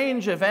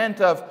strange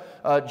event of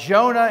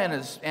Jonah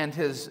and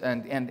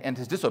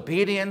his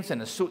disobedience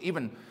and his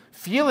even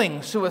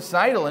feeling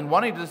suicidal and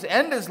wanting to just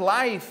end his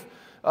life,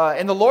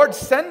 and the Lord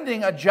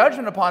sending a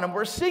judgment upon him.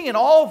 We're seeing in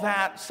all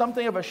that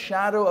something of a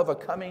shadow of a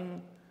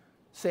coming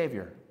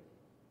Savior.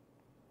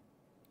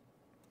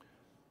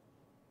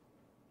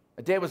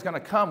 A day was going to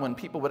come when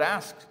people would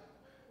ask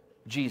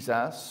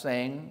Jesus,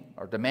 saying,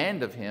 or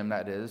demand of him,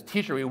 that is,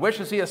 Teacher, we wish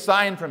to see a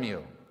sign from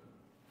you.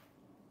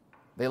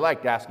 They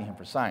liked asking him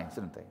for signs,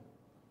 didn't they?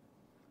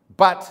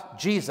 But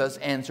Jesus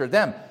answered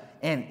them,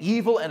 an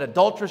evil and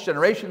adulterous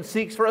generation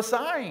seeks for a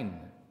sign,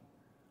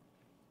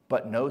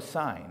 but no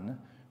sign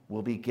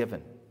will be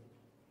given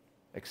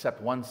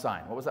except one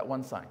sign. What was that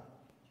one sign?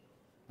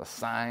 The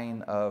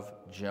sign of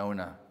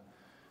Jonah.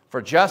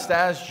 For just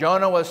as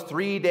Jonah was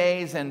 3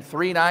 days and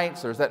 3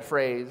 nights, there's that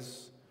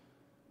phrase,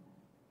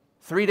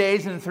 3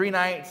 days and 3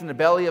 nights in the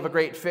belly of a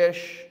great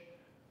fish,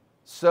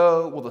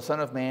 so will the Son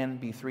of Man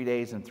be 3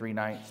 days and 3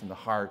 nights in the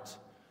heart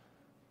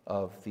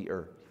of the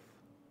earth.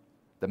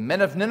 The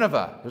men of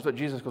Nineveh, here's what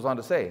Jesus goes on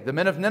to say, the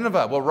men of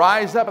Nineveh will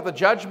rise up at the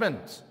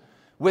judgment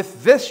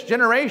with this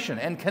generation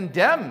and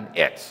condemn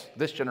it,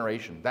 this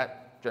generation,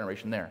 that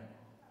generation there.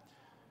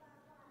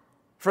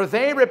 For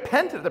they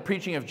repented at the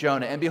preaching of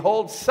Jonah, and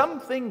behold,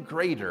 something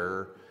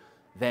greater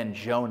than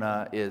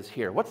Jonah is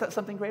here. What's that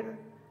something greater?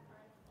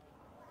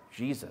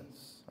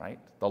 Jesus, right?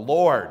 The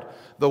Lord.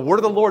 The word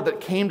of the Lord that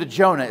came to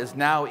Jonah is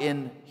now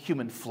in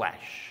human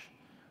flesh,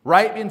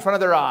 right in front of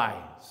their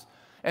eyes.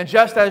 And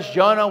just as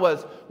Jonah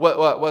was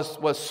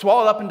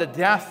swallowed up into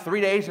death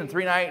 3 days and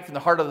 3 nights in the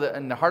heart of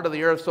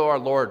the earth, so our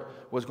Lord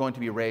was going to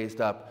be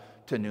raised up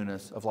to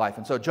newness of life.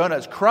 And so Jonah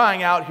is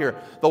crying out here.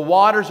 The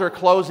waters are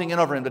closing in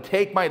over him to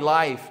take my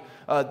life.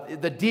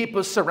 The deep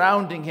was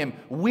surrounding him.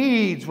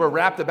 Weeds were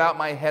wrapped about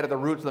my head at the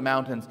roots of the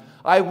mountains.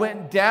 I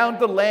went down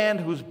to the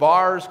land whose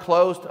bars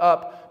closed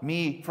up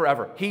me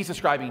forever. He's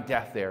describing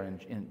death there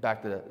in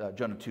back to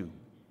Jonah 2.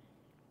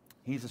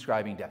 He's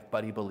describing death,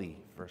 but he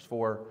believed. Verse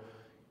 4,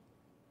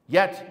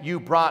 yet you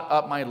brought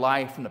up my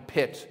life from the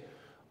pit,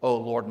 O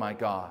Lord my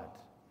God.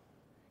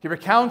 He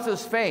recounts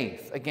his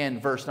faith. Again,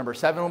 verse number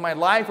 7, when my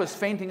life was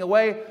fainting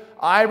away,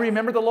 I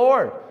remembered the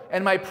Lord,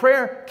 and my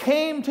prayer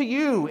came to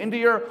you into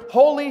your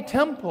holy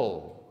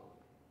temple.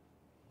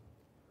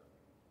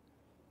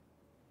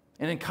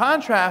 And in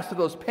contrast to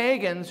those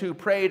pagans who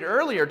prayed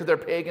earlier to their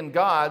pagan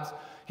gods,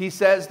 he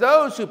says,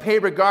 those who pay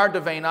regard to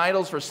vain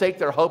idols forsake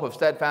their hope of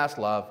steadfast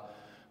love.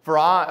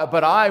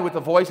 But I, with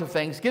the voice of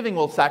thanksgiving,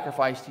 will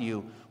sacrifice to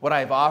you what I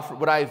have offered,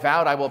 what I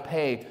vowed I will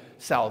pay.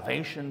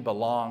 Salvation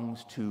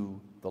belongs to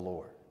the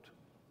Lord.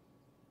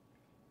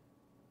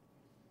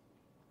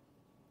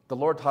 The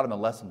Lord taught him a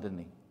lesson, didn't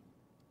he?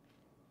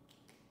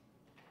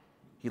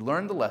 He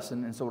learned the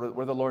lesson, and so what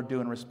did the Lord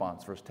do in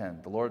response? Verse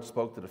 10, the Lord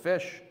spoke to the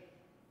fish,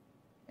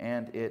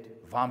 and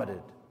it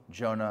vomited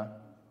Jonah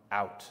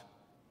out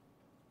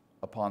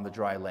upon the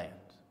dry land.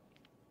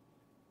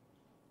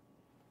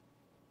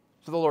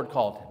 So the Lord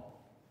called him.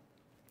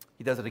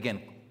 He does it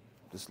again,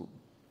 just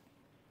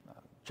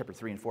chapter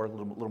 3 and 4, a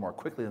little more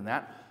quickly than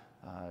that.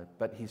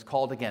 But he's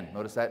called again.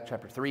 Notice that,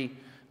 chapter 3,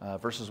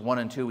 verses 1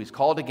 and 2. He's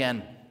called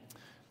again.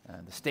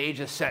 The stage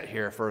is set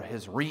here for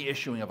his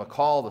reissuing of a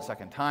call the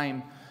second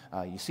time.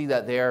 You see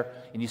that there.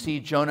 And you see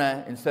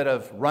Jonah, instead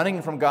of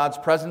running from God's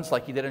presence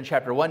like he did in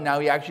chapter 1,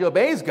 now he actually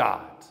obeys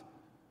God.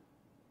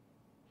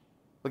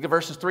 Look at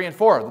verses 3 and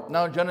 4.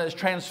 Now Jonah is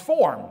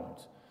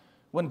transformed.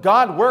 When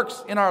God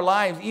works in our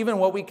lives, even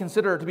what we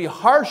consider to be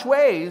harsh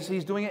ways,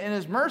 he's doing it in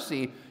his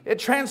mercy. It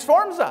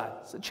transforms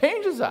us. It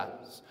changes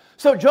us.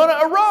 So Jonah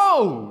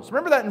arose.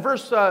 Remember that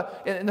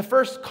in the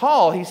first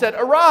call, he said,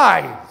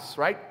 arise,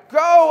 right?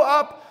 Go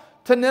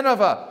up to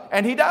Nineveh.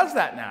 And he does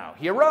that now.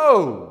 He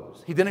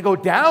arose. He didn't go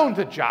down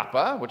to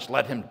Joppa, which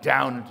led him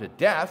down into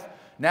death.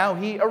 Now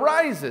he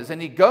arises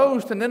and he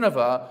goes to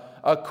Nineveh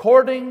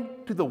according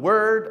to the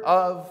word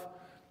of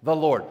the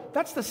Lord.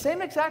 That's the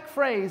same exact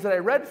phrase that I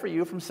read for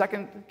you from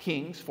 2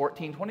 Kings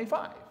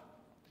 14:25.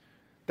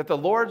 That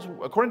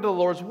according to the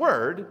Lord's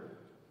word,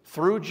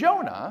 through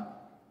Jonah,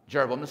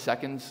 Jeroboam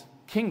II's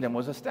kingdom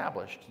was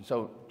established. And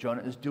so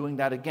Jonah is doing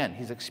that again.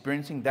 He's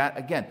experiencing that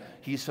again.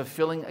 He's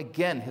fulfilling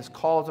again his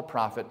call as a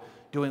prophet,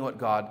 doing what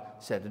God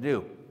said to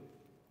do.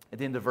 At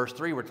the end of verse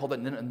 3, we're told that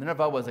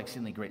Nineveh was an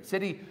exceedingly great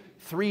city,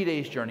 3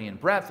 days' journey in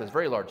breadth. It's a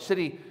very large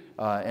city.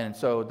 And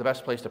so the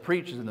best place to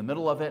preach is in the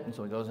middle of it. And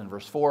so he goes in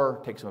verse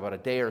 4, takes him about a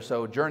day or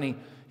so journey.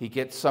 He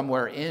gets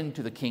somewhere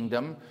into the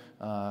kingdom,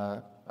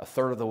 a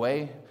third of the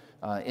way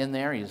in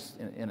there. He's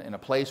in a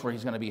place where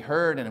he's going to be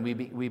heard. And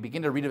we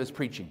begin to read of his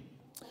preaching.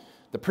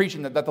 The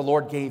preaching that the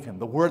Lord gave him,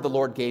 the word the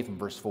Lord gave him,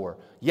 verse 4.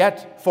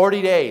 Yet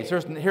 40 days.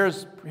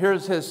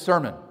 Here's his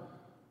sermon.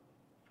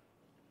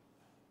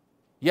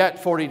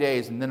 Yet 40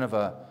 days and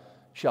Nineveh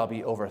shall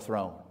be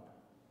overthrown.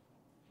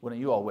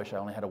 Wouldn't you all wish I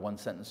only had a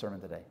one-sentence sermon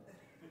today?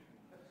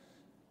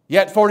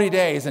 Yet 40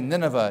 days and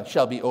Nineveh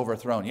shall be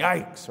overthrown.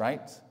 Yikes,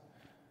 right?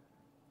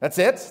 That's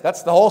it?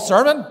 That's the whole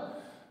sermon?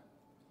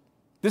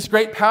 This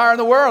great power in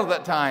the world at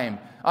that time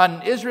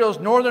on Israel's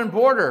northern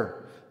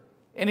border.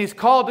 And he's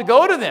called to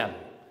go to them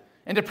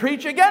and to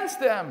preach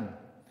against them.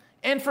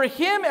 And for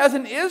him as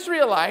an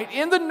Israelite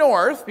in the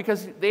north,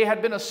 because they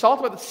had been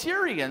assaulted by the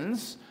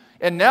Syrians,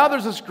 and now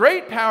there's this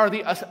great power,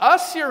 the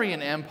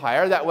Assyrian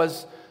Empire, that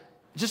was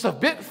just a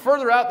bit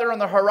further out there on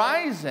the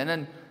horizon,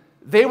 and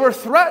they were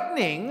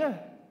threatening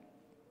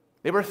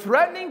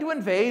to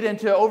invade and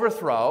to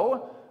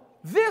overthrow.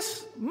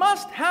 This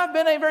must have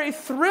been a very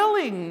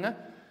thrilling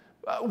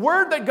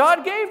word that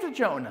God gave to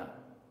Jonah.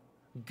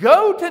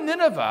 Go to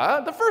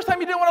Nineveh. The first time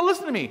you didn't want to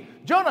listen to me.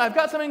 Jonah, I've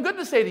got something good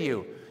to say to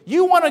you.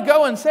 You want to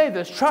go and say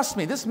this. Trust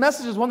me, this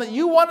message is one that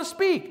you want to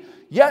speak.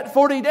 Yet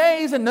 40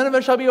 days and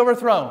Nineveh shall be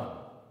overthrown.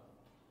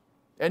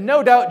 And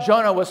no doubt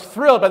Jonah was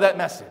thrilled by that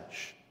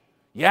message.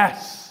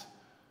 Yes,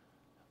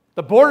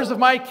 the borders of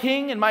my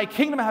king and my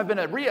kingdom have been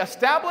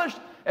reestablished,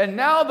 and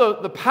now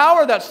the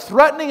power that's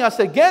threatening us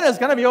again is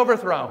going to be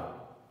overthrown.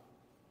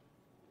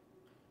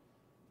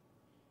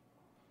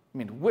 I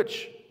mean,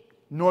 which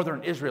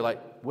northern Israelite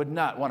would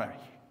not want to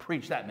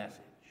preach that message?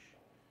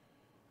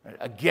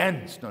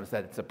 Against, notice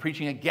that, it's a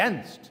preaching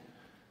against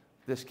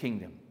this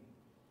kingdom.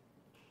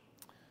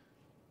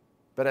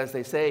 But as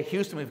they say,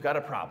 Houston, we've got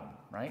a problem,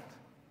 right?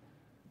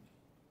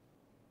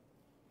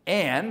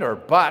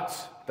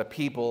 But the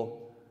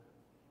people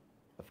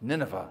of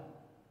Nineveh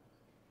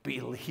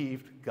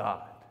believed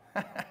God.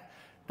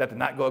 That did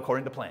not go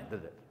according to plan,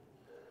 did it?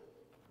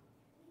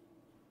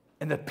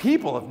 And the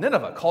people of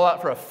Nineveh call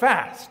out for a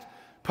fast,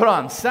 put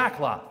on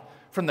sackcloth,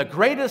 from the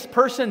greatest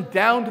person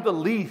down to the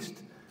least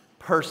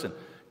person.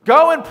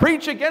 Go and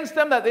preach against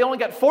them that they only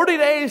got 40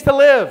 days to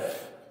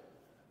live.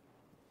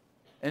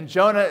 And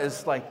Jonah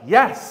is like,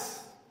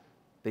 yes,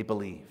 they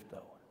believed, though.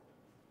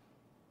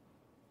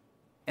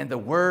 And the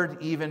word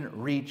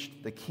even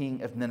reached the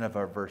king of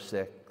Nineveh, verse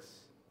 6.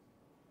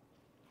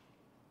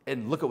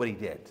 And look at what he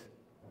did.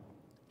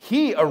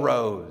 He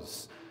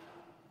arose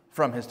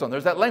from his throne.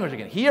 There's that language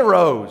again. He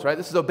arose, right?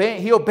 This is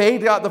obeying. He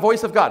obeyed God, the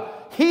voice of God.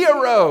 He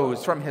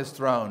arose from his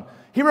throne.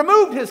 He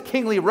removed his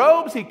kingly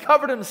robes. He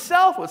covered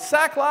himself with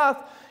sackcloth,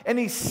 and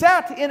he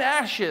sat in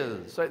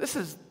ashes. Right? This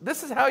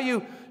is how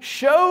you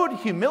showed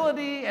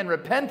humility and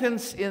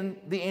repentance in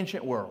the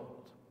ancient world.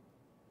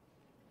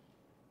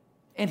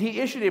 And he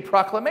issued a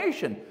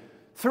proclamation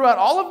throughout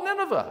all of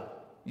Nineveh.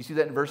 You see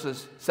that in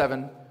verses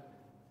 7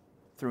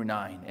 through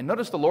 9. And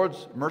notice the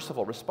Lord's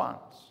merciful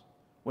response.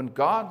 When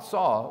God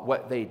saw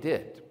what they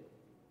did,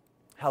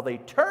 how they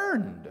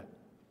turned.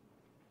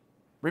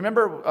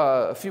 Remember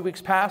a few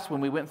weeks past when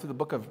we went through the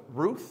book of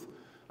Ruth?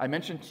 I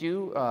mentioned to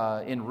you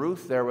in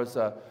Ruth there's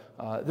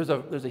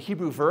a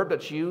Hebrew verb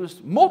that's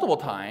used multiple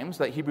times.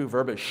 That Hebrew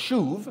verb is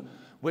shuv,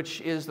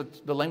 which is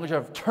the language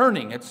of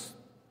turning. It's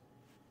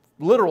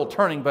literal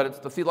turning, but it's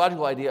the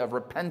theological idea of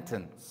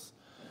repentance.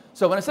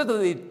 So when it says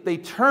that they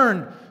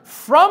turned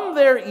from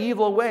their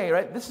evil way,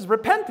 right? This is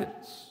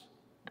repentance.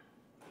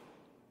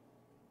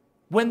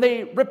 When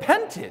they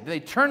repented, they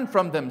turned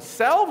from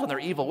themselves and their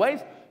evil ways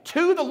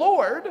to the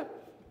Lord.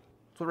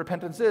 That's what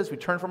repentance is. We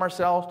turn from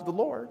ourselves to the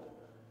Lord.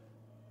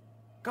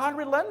 God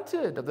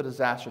relented of the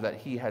disaster that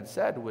he had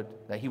said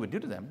that he would do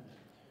to them,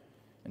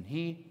 and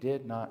he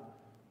did not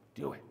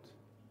do it.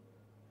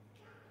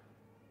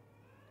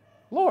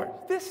 Lord,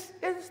 this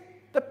is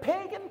the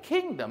pagan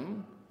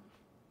kingdom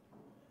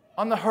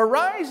on the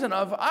horizon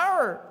of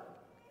our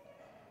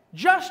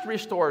just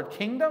restored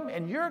kingdom,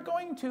 and you're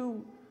going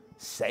to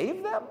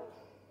save them?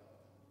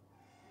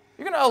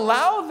 You're going to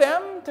allow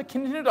them to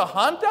continue to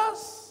haunt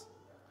us?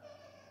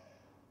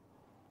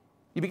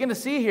 You begin to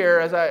see here,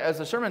 as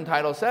the sermon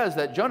title says,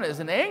 that Jonah is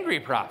an angry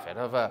prophet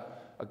of a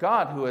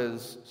God who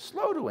is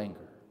slow to anger.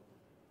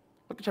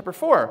 Look at chapter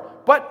 4.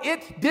 But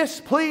it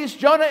displeased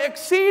Jonah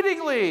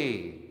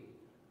exceedingly,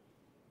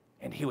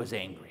 and he was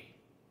angry.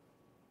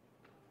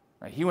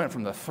 Right? He went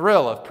from the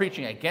thrill of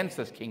preaching against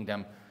this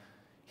kingdom.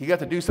 He got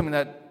to do something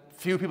that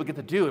few people get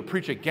to do,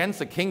 preach against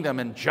the kingdom,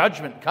 and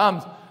judgment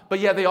comes. But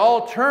yet they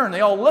all turn,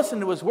 they all listen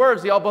to his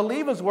words, they all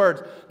believe his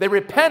words, they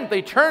repent,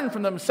 they turn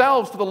from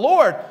themselves to the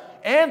Lord,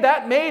 and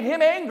that made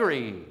him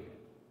angry.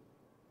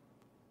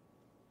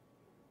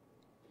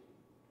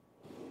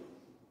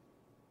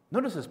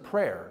 Notice his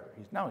prayer.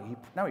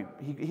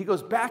 He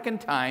goes back in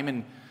time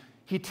and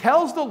he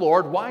tells the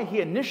Lord why he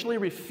initially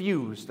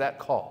refused that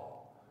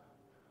call.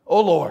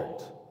 O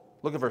Lord,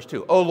 look at verse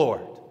 2. O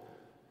Lord,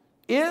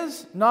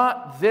 is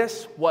not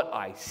this what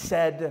I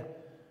said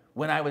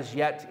when I was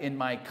yet in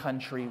my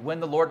country, when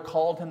the Lord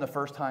called him the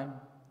first time?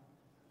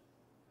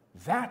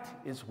 That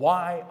is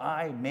why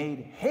I made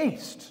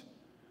haste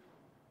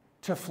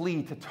to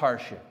flee to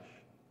Tarshish.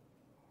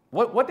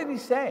 What did he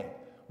say?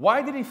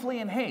 Why did he flee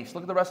in haste?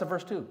 Look at the rest of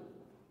verse 2.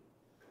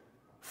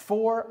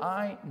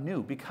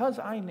 Because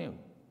I knew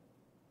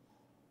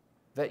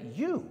that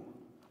you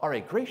are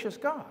a gracious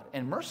God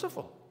and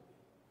merciful,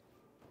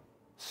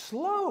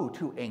 slow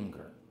to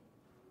anger,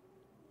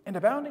 and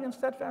abounding in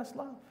steadfast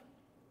love,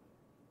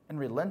 and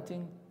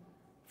relenting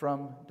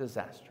from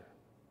disaster.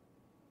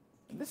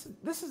 And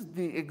this is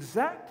the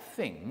exact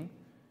thing.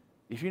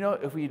 If you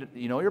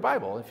know your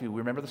Bible, if you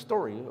remember the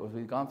story, if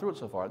we've gone through it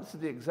so far, this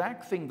is the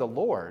exact thing the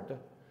Lord,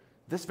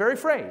 this very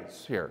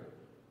phrase here,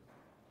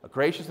 a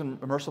gracious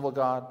and merciful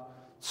God,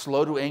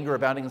 slow to anger,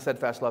 abounding in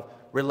steadfast love,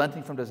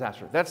 relenting from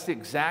disaster. That's the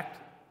exact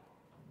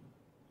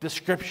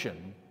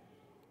description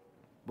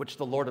which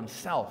the Lord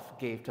himself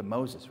gave to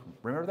Moses.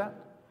 Remember that?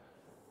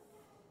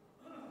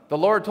 The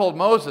Lord told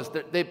Moses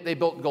that they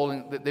built a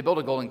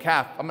golden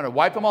calf. I'm going to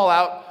wipe them all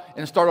out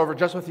and start over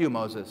just with you,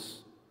 Moses.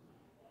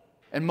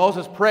 And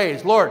Moses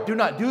prays, Lord, do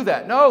not do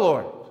that. No,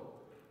 Lord.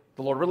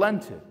 The Lord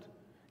relented.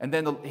 And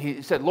then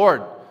he said,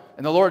 Lord,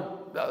 and the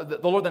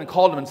Lord then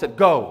called him and said,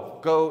 go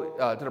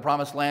to the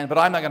promised land, but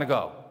I'm not going to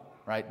go.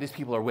 Right? These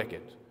people are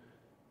wicked.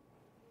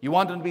 You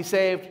want them to be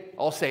saved?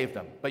 I'll save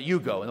them. But you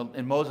go.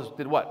 And Moses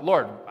did what?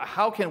 Lord,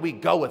 how can we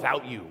go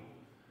without you?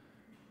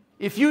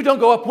 If you don't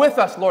go up with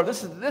us, Lord,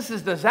 this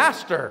is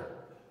disaster.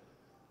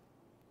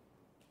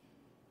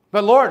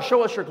 But Lord,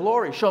 show us your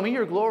glory. Show me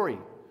your glory.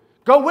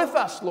 Go with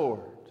us,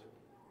 Lord.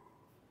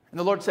 And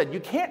the Lord said, you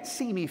can't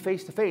see me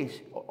face to face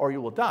or you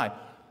will die.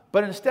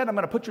 But instead, I'm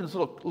going to put you in this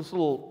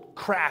little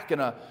crack in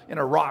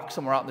a rock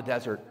somewhere out in the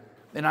desert.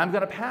 And I'm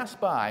going to pass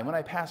by. And when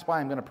I pass by,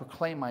 I'm going to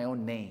proclaim my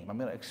own name. I'm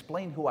going to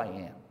explain who I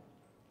am.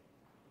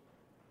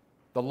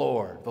 The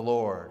Lord,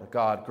 a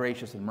God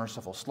gracious and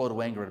merciful, slow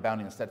to anger and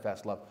abounding in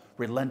steadfast love,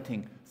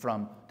 relenting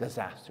from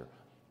disaster.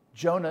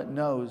 Jonah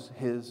knows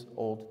his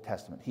Old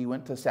Testament. He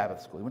went to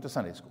Sabbath school. He went to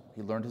Sunday school.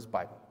 He learned his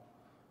Bible.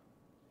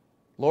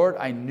 Lord,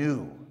 I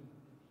knew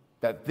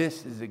that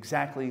this is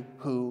exactly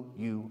who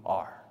you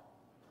are.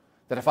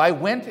 That if I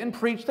went and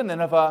preached to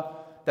Nineveh,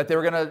 that they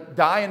were going to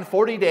die in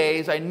 40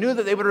 days, I knew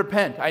that they would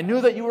repent. I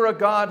knew that you were a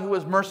God who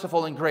was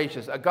merciful and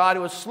gracious, a God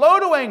who was slow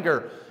to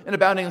anger and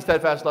abounding in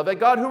steadfast love, a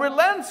God who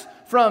relents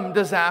from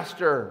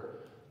disaster.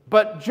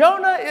 But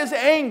Jonah is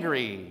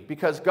angry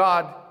because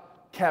God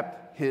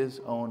kept his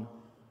own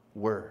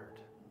word.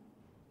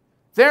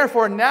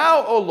 Therefore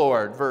now, O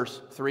Lord,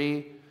 verse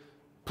 3,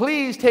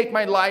 please take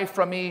my life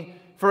from me,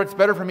 for it's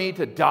better for me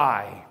to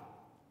die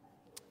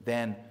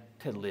than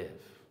to live.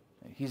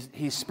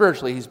 He's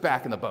spiritually, he's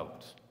back in the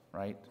boat,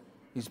 right?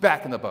 He's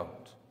back in the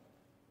boat.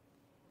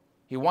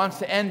 He wants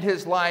to end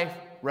his life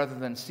rather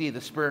than see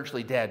the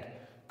spiritually dead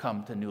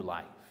come to new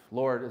life.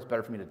 Lord, it's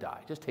better for me to die.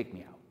 Just take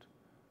me out.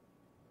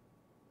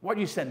 Why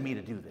did you send me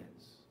to do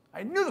this?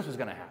 I knew this was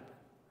going to happen.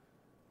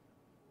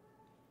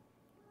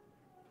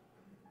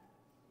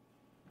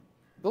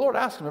 The Lord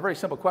asked him a very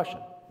simple question.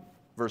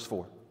 Verse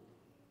 4.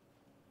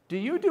 Do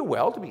you do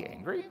well to be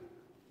angry?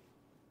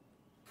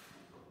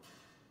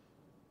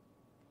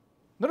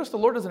 Notice the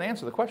Lord doesn't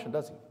answer the question,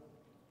 does he?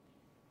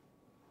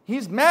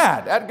 He's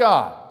mad at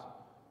God.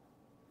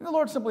 And the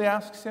Lord simply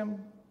asks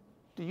him,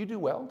 do you do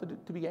well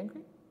to be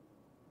angry?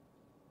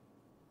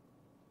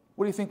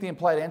 What do you think the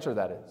implied answer to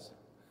that is?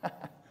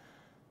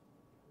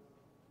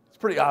 It's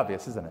pretty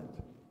obvious, isn't it?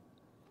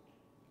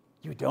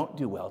 You don't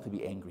do well to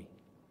be angry.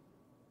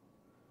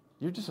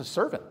 You're just a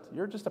servant.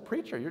 You're just a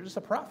preacher. You're just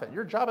a prophet.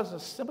 Your job is to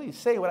simply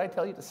say what I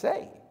tell you to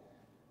say.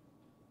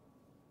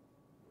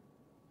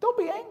 Don't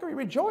be angry.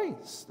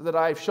 Rejoice that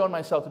I've shown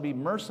myself to be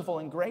merciful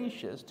and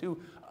gracious to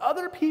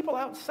other people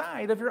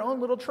outside of your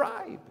own little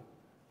tribe.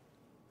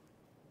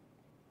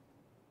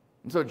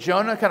 And so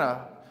Jonah kind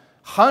of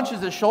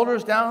hunches his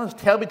shoulders down, his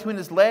tail between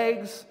his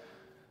legs.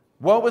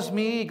 Woe is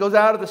me. He goes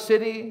out of the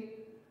city.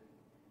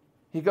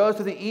 He goes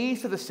to the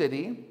east of the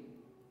city.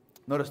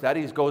 Notice that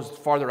he goes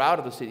farther out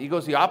of the city. He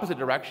goes the opposite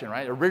direction,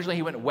 right? Originally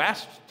he went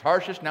west,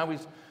 Tarshish. Now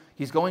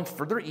he's going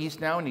further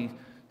east now, and he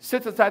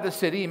sits outside the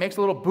city. He makes a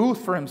little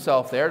booth for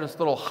himself there, this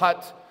little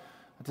hut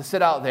to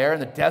sit out there in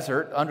the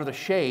desert under the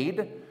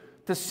shade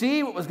to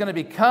see what was going to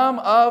become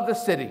of the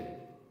city.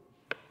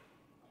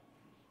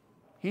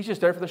 He's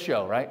just there for the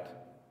show, right?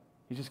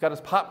 He's just got his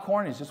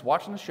popcorn. He's just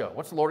watching the show.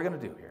 What's the Lord going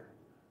to do here?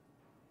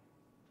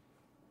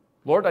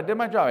 Lord, I did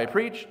my job. I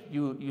preached.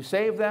 You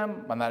saved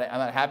them. I'm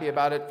not happy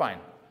about it. Fine.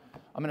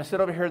 I'm going to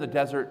sit over here in the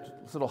desert,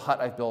 this little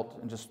hut I've built,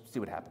 and just see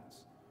what happens.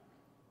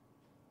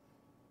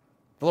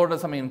 The Lord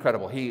does something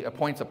incredible. He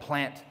appoints a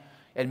plant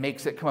and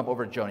makes it come up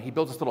over Jonah. He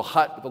builds this little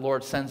hut, but the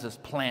Lord sends this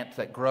plant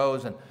that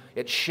grows, and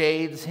it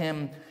shades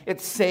him.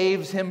 It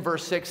saves him,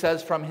 verse 6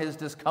 says, from his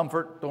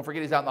discomfort. Don't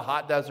forget he's out in the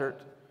hot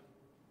desert.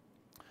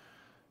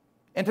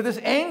 And to this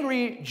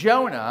angry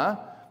Jonah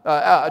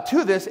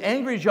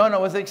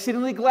was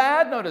exceedingly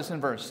glad, notice in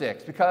verse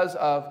 6, because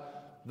of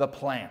the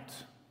plant.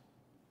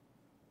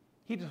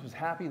 He just was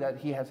happy that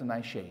he has a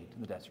nice shade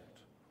in the desert.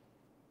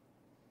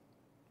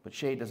 But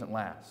shade doesn't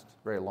last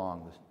very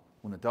long.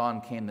 When the dawn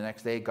came the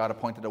next day, God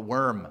appointed a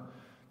worm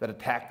that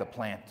attacked the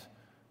plant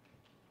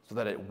so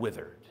that it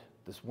withered.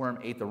 This worm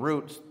ate the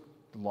roots.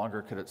 The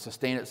longer could it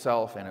sustain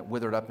itself, and it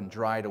withered up and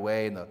dried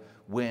away. And the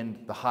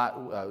wind,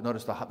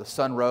 notice the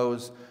sun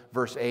rose.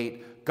 Verse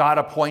 8, God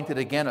appointed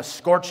again a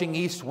scorching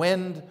east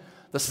wind.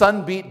 The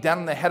sun beat down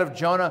on the head of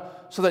Jonah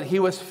so that he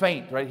was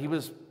faint, right? He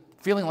was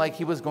feeling like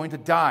he was going to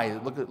die.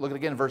 Look at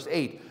again, verse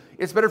 8.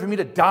 It's better for me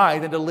to die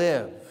than to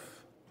live.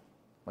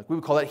 Like we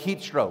would call that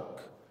heat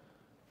stroke.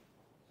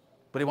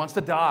 But he wants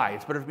to die.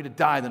 It's better for me to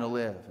die than to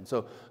live. And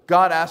so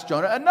God asked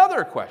Jonah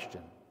another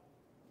question.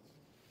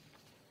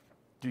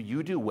 Do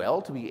you do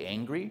well to be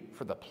angry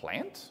for the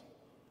plant?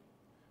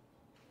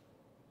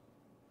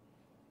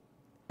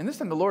 And this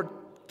time the Lord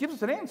gives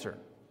us an answer.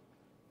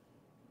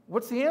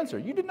 What's the answer?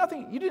 You did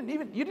nothing. You didn't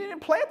even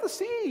plant the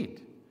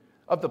seed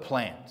of the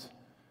plant.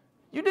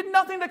 You did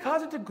nothing to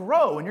cause it to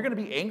grow, and you're going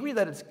to be angry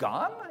that it's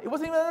gone? It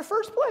wasn't even in the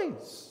first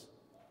place.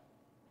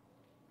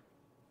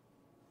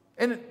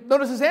 And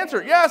notice his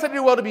answer. Yes, I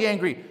do well to be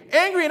angry.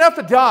 Angry enough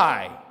to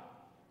die.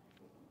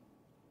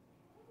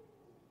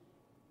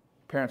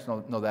 Parents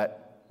know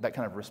that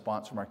kind of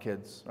response from our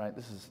kids, right?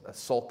 This is a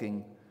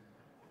sulking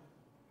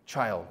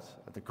child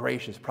at the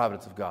gracious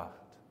providence of God.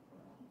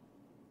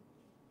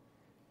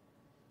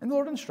 And the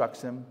Lord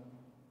instructs him.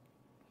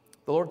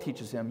 The Lord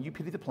teaches him, you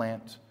pity the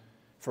plant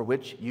for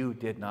which you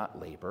did not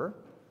labor,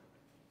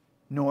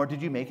 nor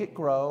did you make it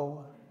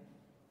grow.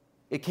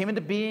 It came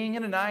into being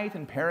in a night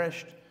and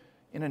perished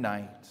in a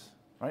night.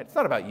 Right? It's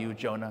not about you,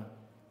 Jonah.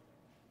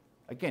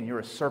 Again, you're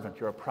a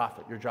servant. You're a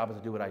prophet. Your job is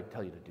to do what I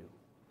tell you to do.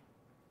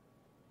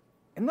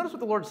 And notice what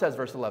the Lord says,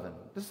 verse 11.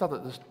 This is how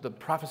the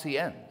prophecy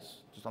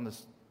ends, just on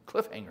this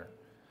cliffhanger.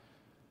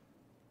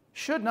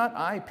 Should not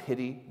I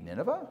pity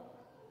Nineveh,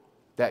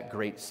 that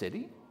great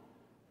city,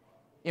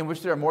 in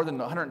which there are more than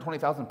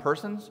 120,000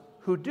 persons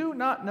who do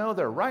not know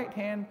their right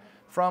hand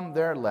from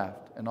their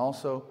left, and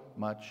also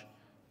much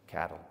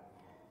cattle?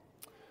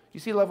 You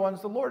see, loved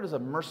ones, the Lord is a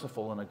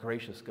merciful and a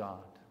gracious God.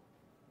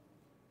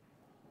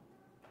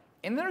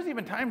 And there's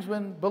even times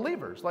when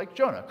believers, like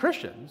Jonah,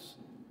 Christians,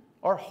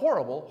 are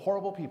horrible,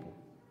 horrible people.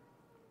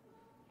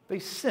 They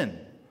sin,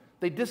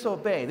 they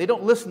disobey, they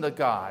don't listen to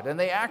God, and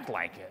they act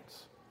like it.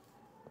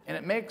 And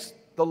it makes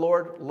the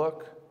Lord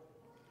look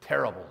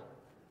terrible.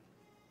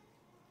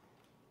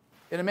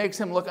 And it makes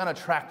him look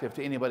unattractive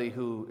to anybody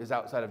who is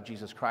outside of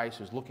Jesus Christ,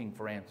 who's looking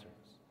for answers.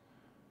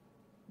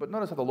 But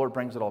notice how the Lord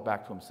brings it all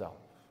back to himself.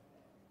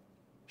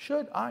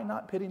 Should I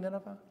not pity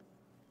Nineveh?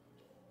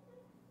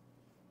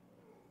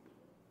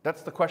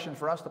 That's the question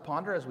for us to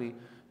ponder as we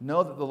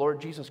know that the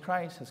Lord Jesus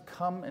Christ has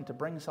come and to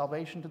bring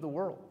salvation to the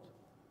world.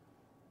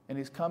 And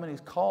he's come and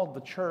he's called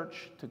the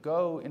church to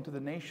go into the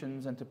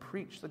nations and to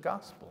preach the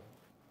gospel.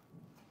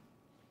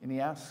 And he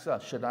asks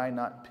us, should I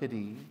not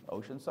pity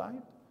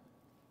Oceanside?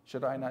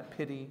 Should I not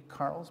pity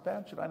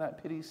Carlsbad? Should I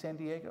not pity San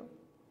Diego?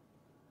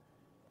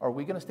 Are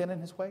we going to stand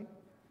in his way?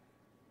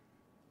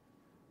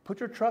 Put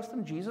your trust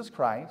in Jesus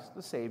Christ,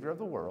 the Savior of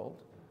the world,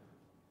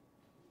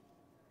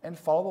 and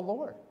follow the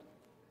Lord.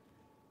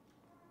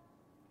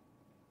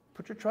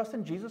 Put your trust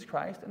in Jesus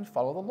Christ and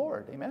follow the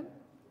Lord. Amen?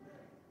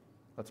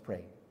 Let's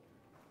pray.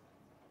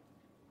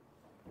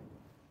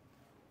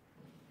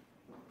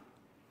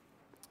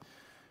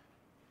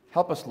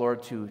 Help us,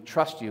 Lord, to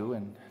trust you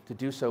and to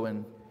do so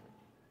in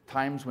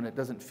times when it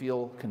doesn't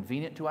feel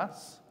convenient to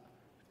us,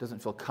 it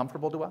doesn't feel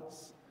comfortable to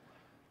us,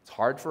 it's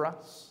hard for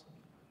us,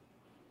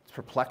 it's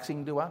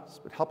perplexing to us,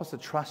 but help us to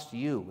trust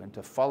you and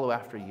to follow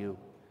after you.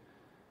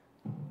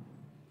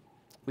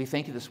 We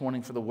thank you this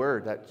morning for the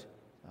word that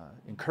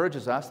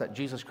encourages us that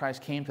Jesus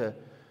Christ came to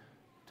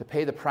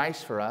pay the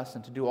price for us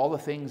and to do all the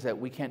things that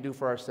we can't do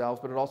for ourselves,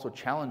 but it also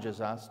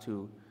challenges us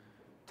to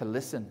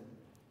listen.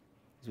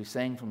 As we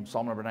sang from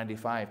Psalm number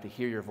 95, to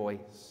hear your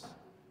voice.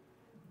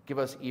 Give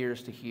us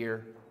ears to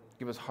hear,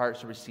 give us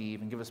hearts to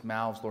receive, and give us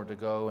mouths, Lord, to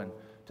go and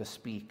to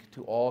speak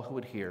to all who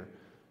would hear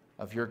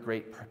of your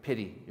great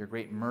pity, your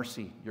great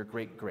mercy, your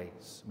great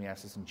grace. We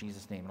ask this in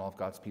Jesus' name, and all of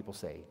God's people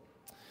say,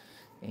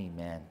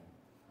 amen.